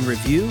rate and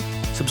review,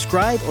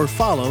 subscribe, or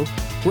follow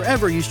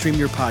wherever you stream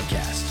your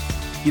podcast.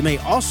 You may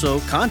also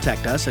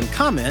contact us and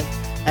comment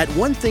at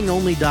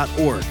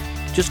onethingonly.org.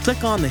 Just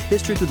click on the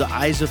History Through the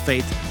Eyes of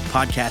Faith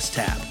podcast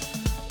tab.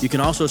 You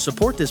can also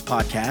support this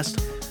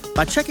podcast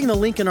by checking the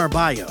link in our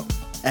bio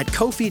at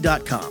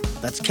ko-fi.com.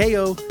 That's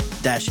ko-fi.com.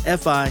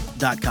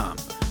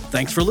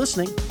 Thanks for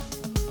listening.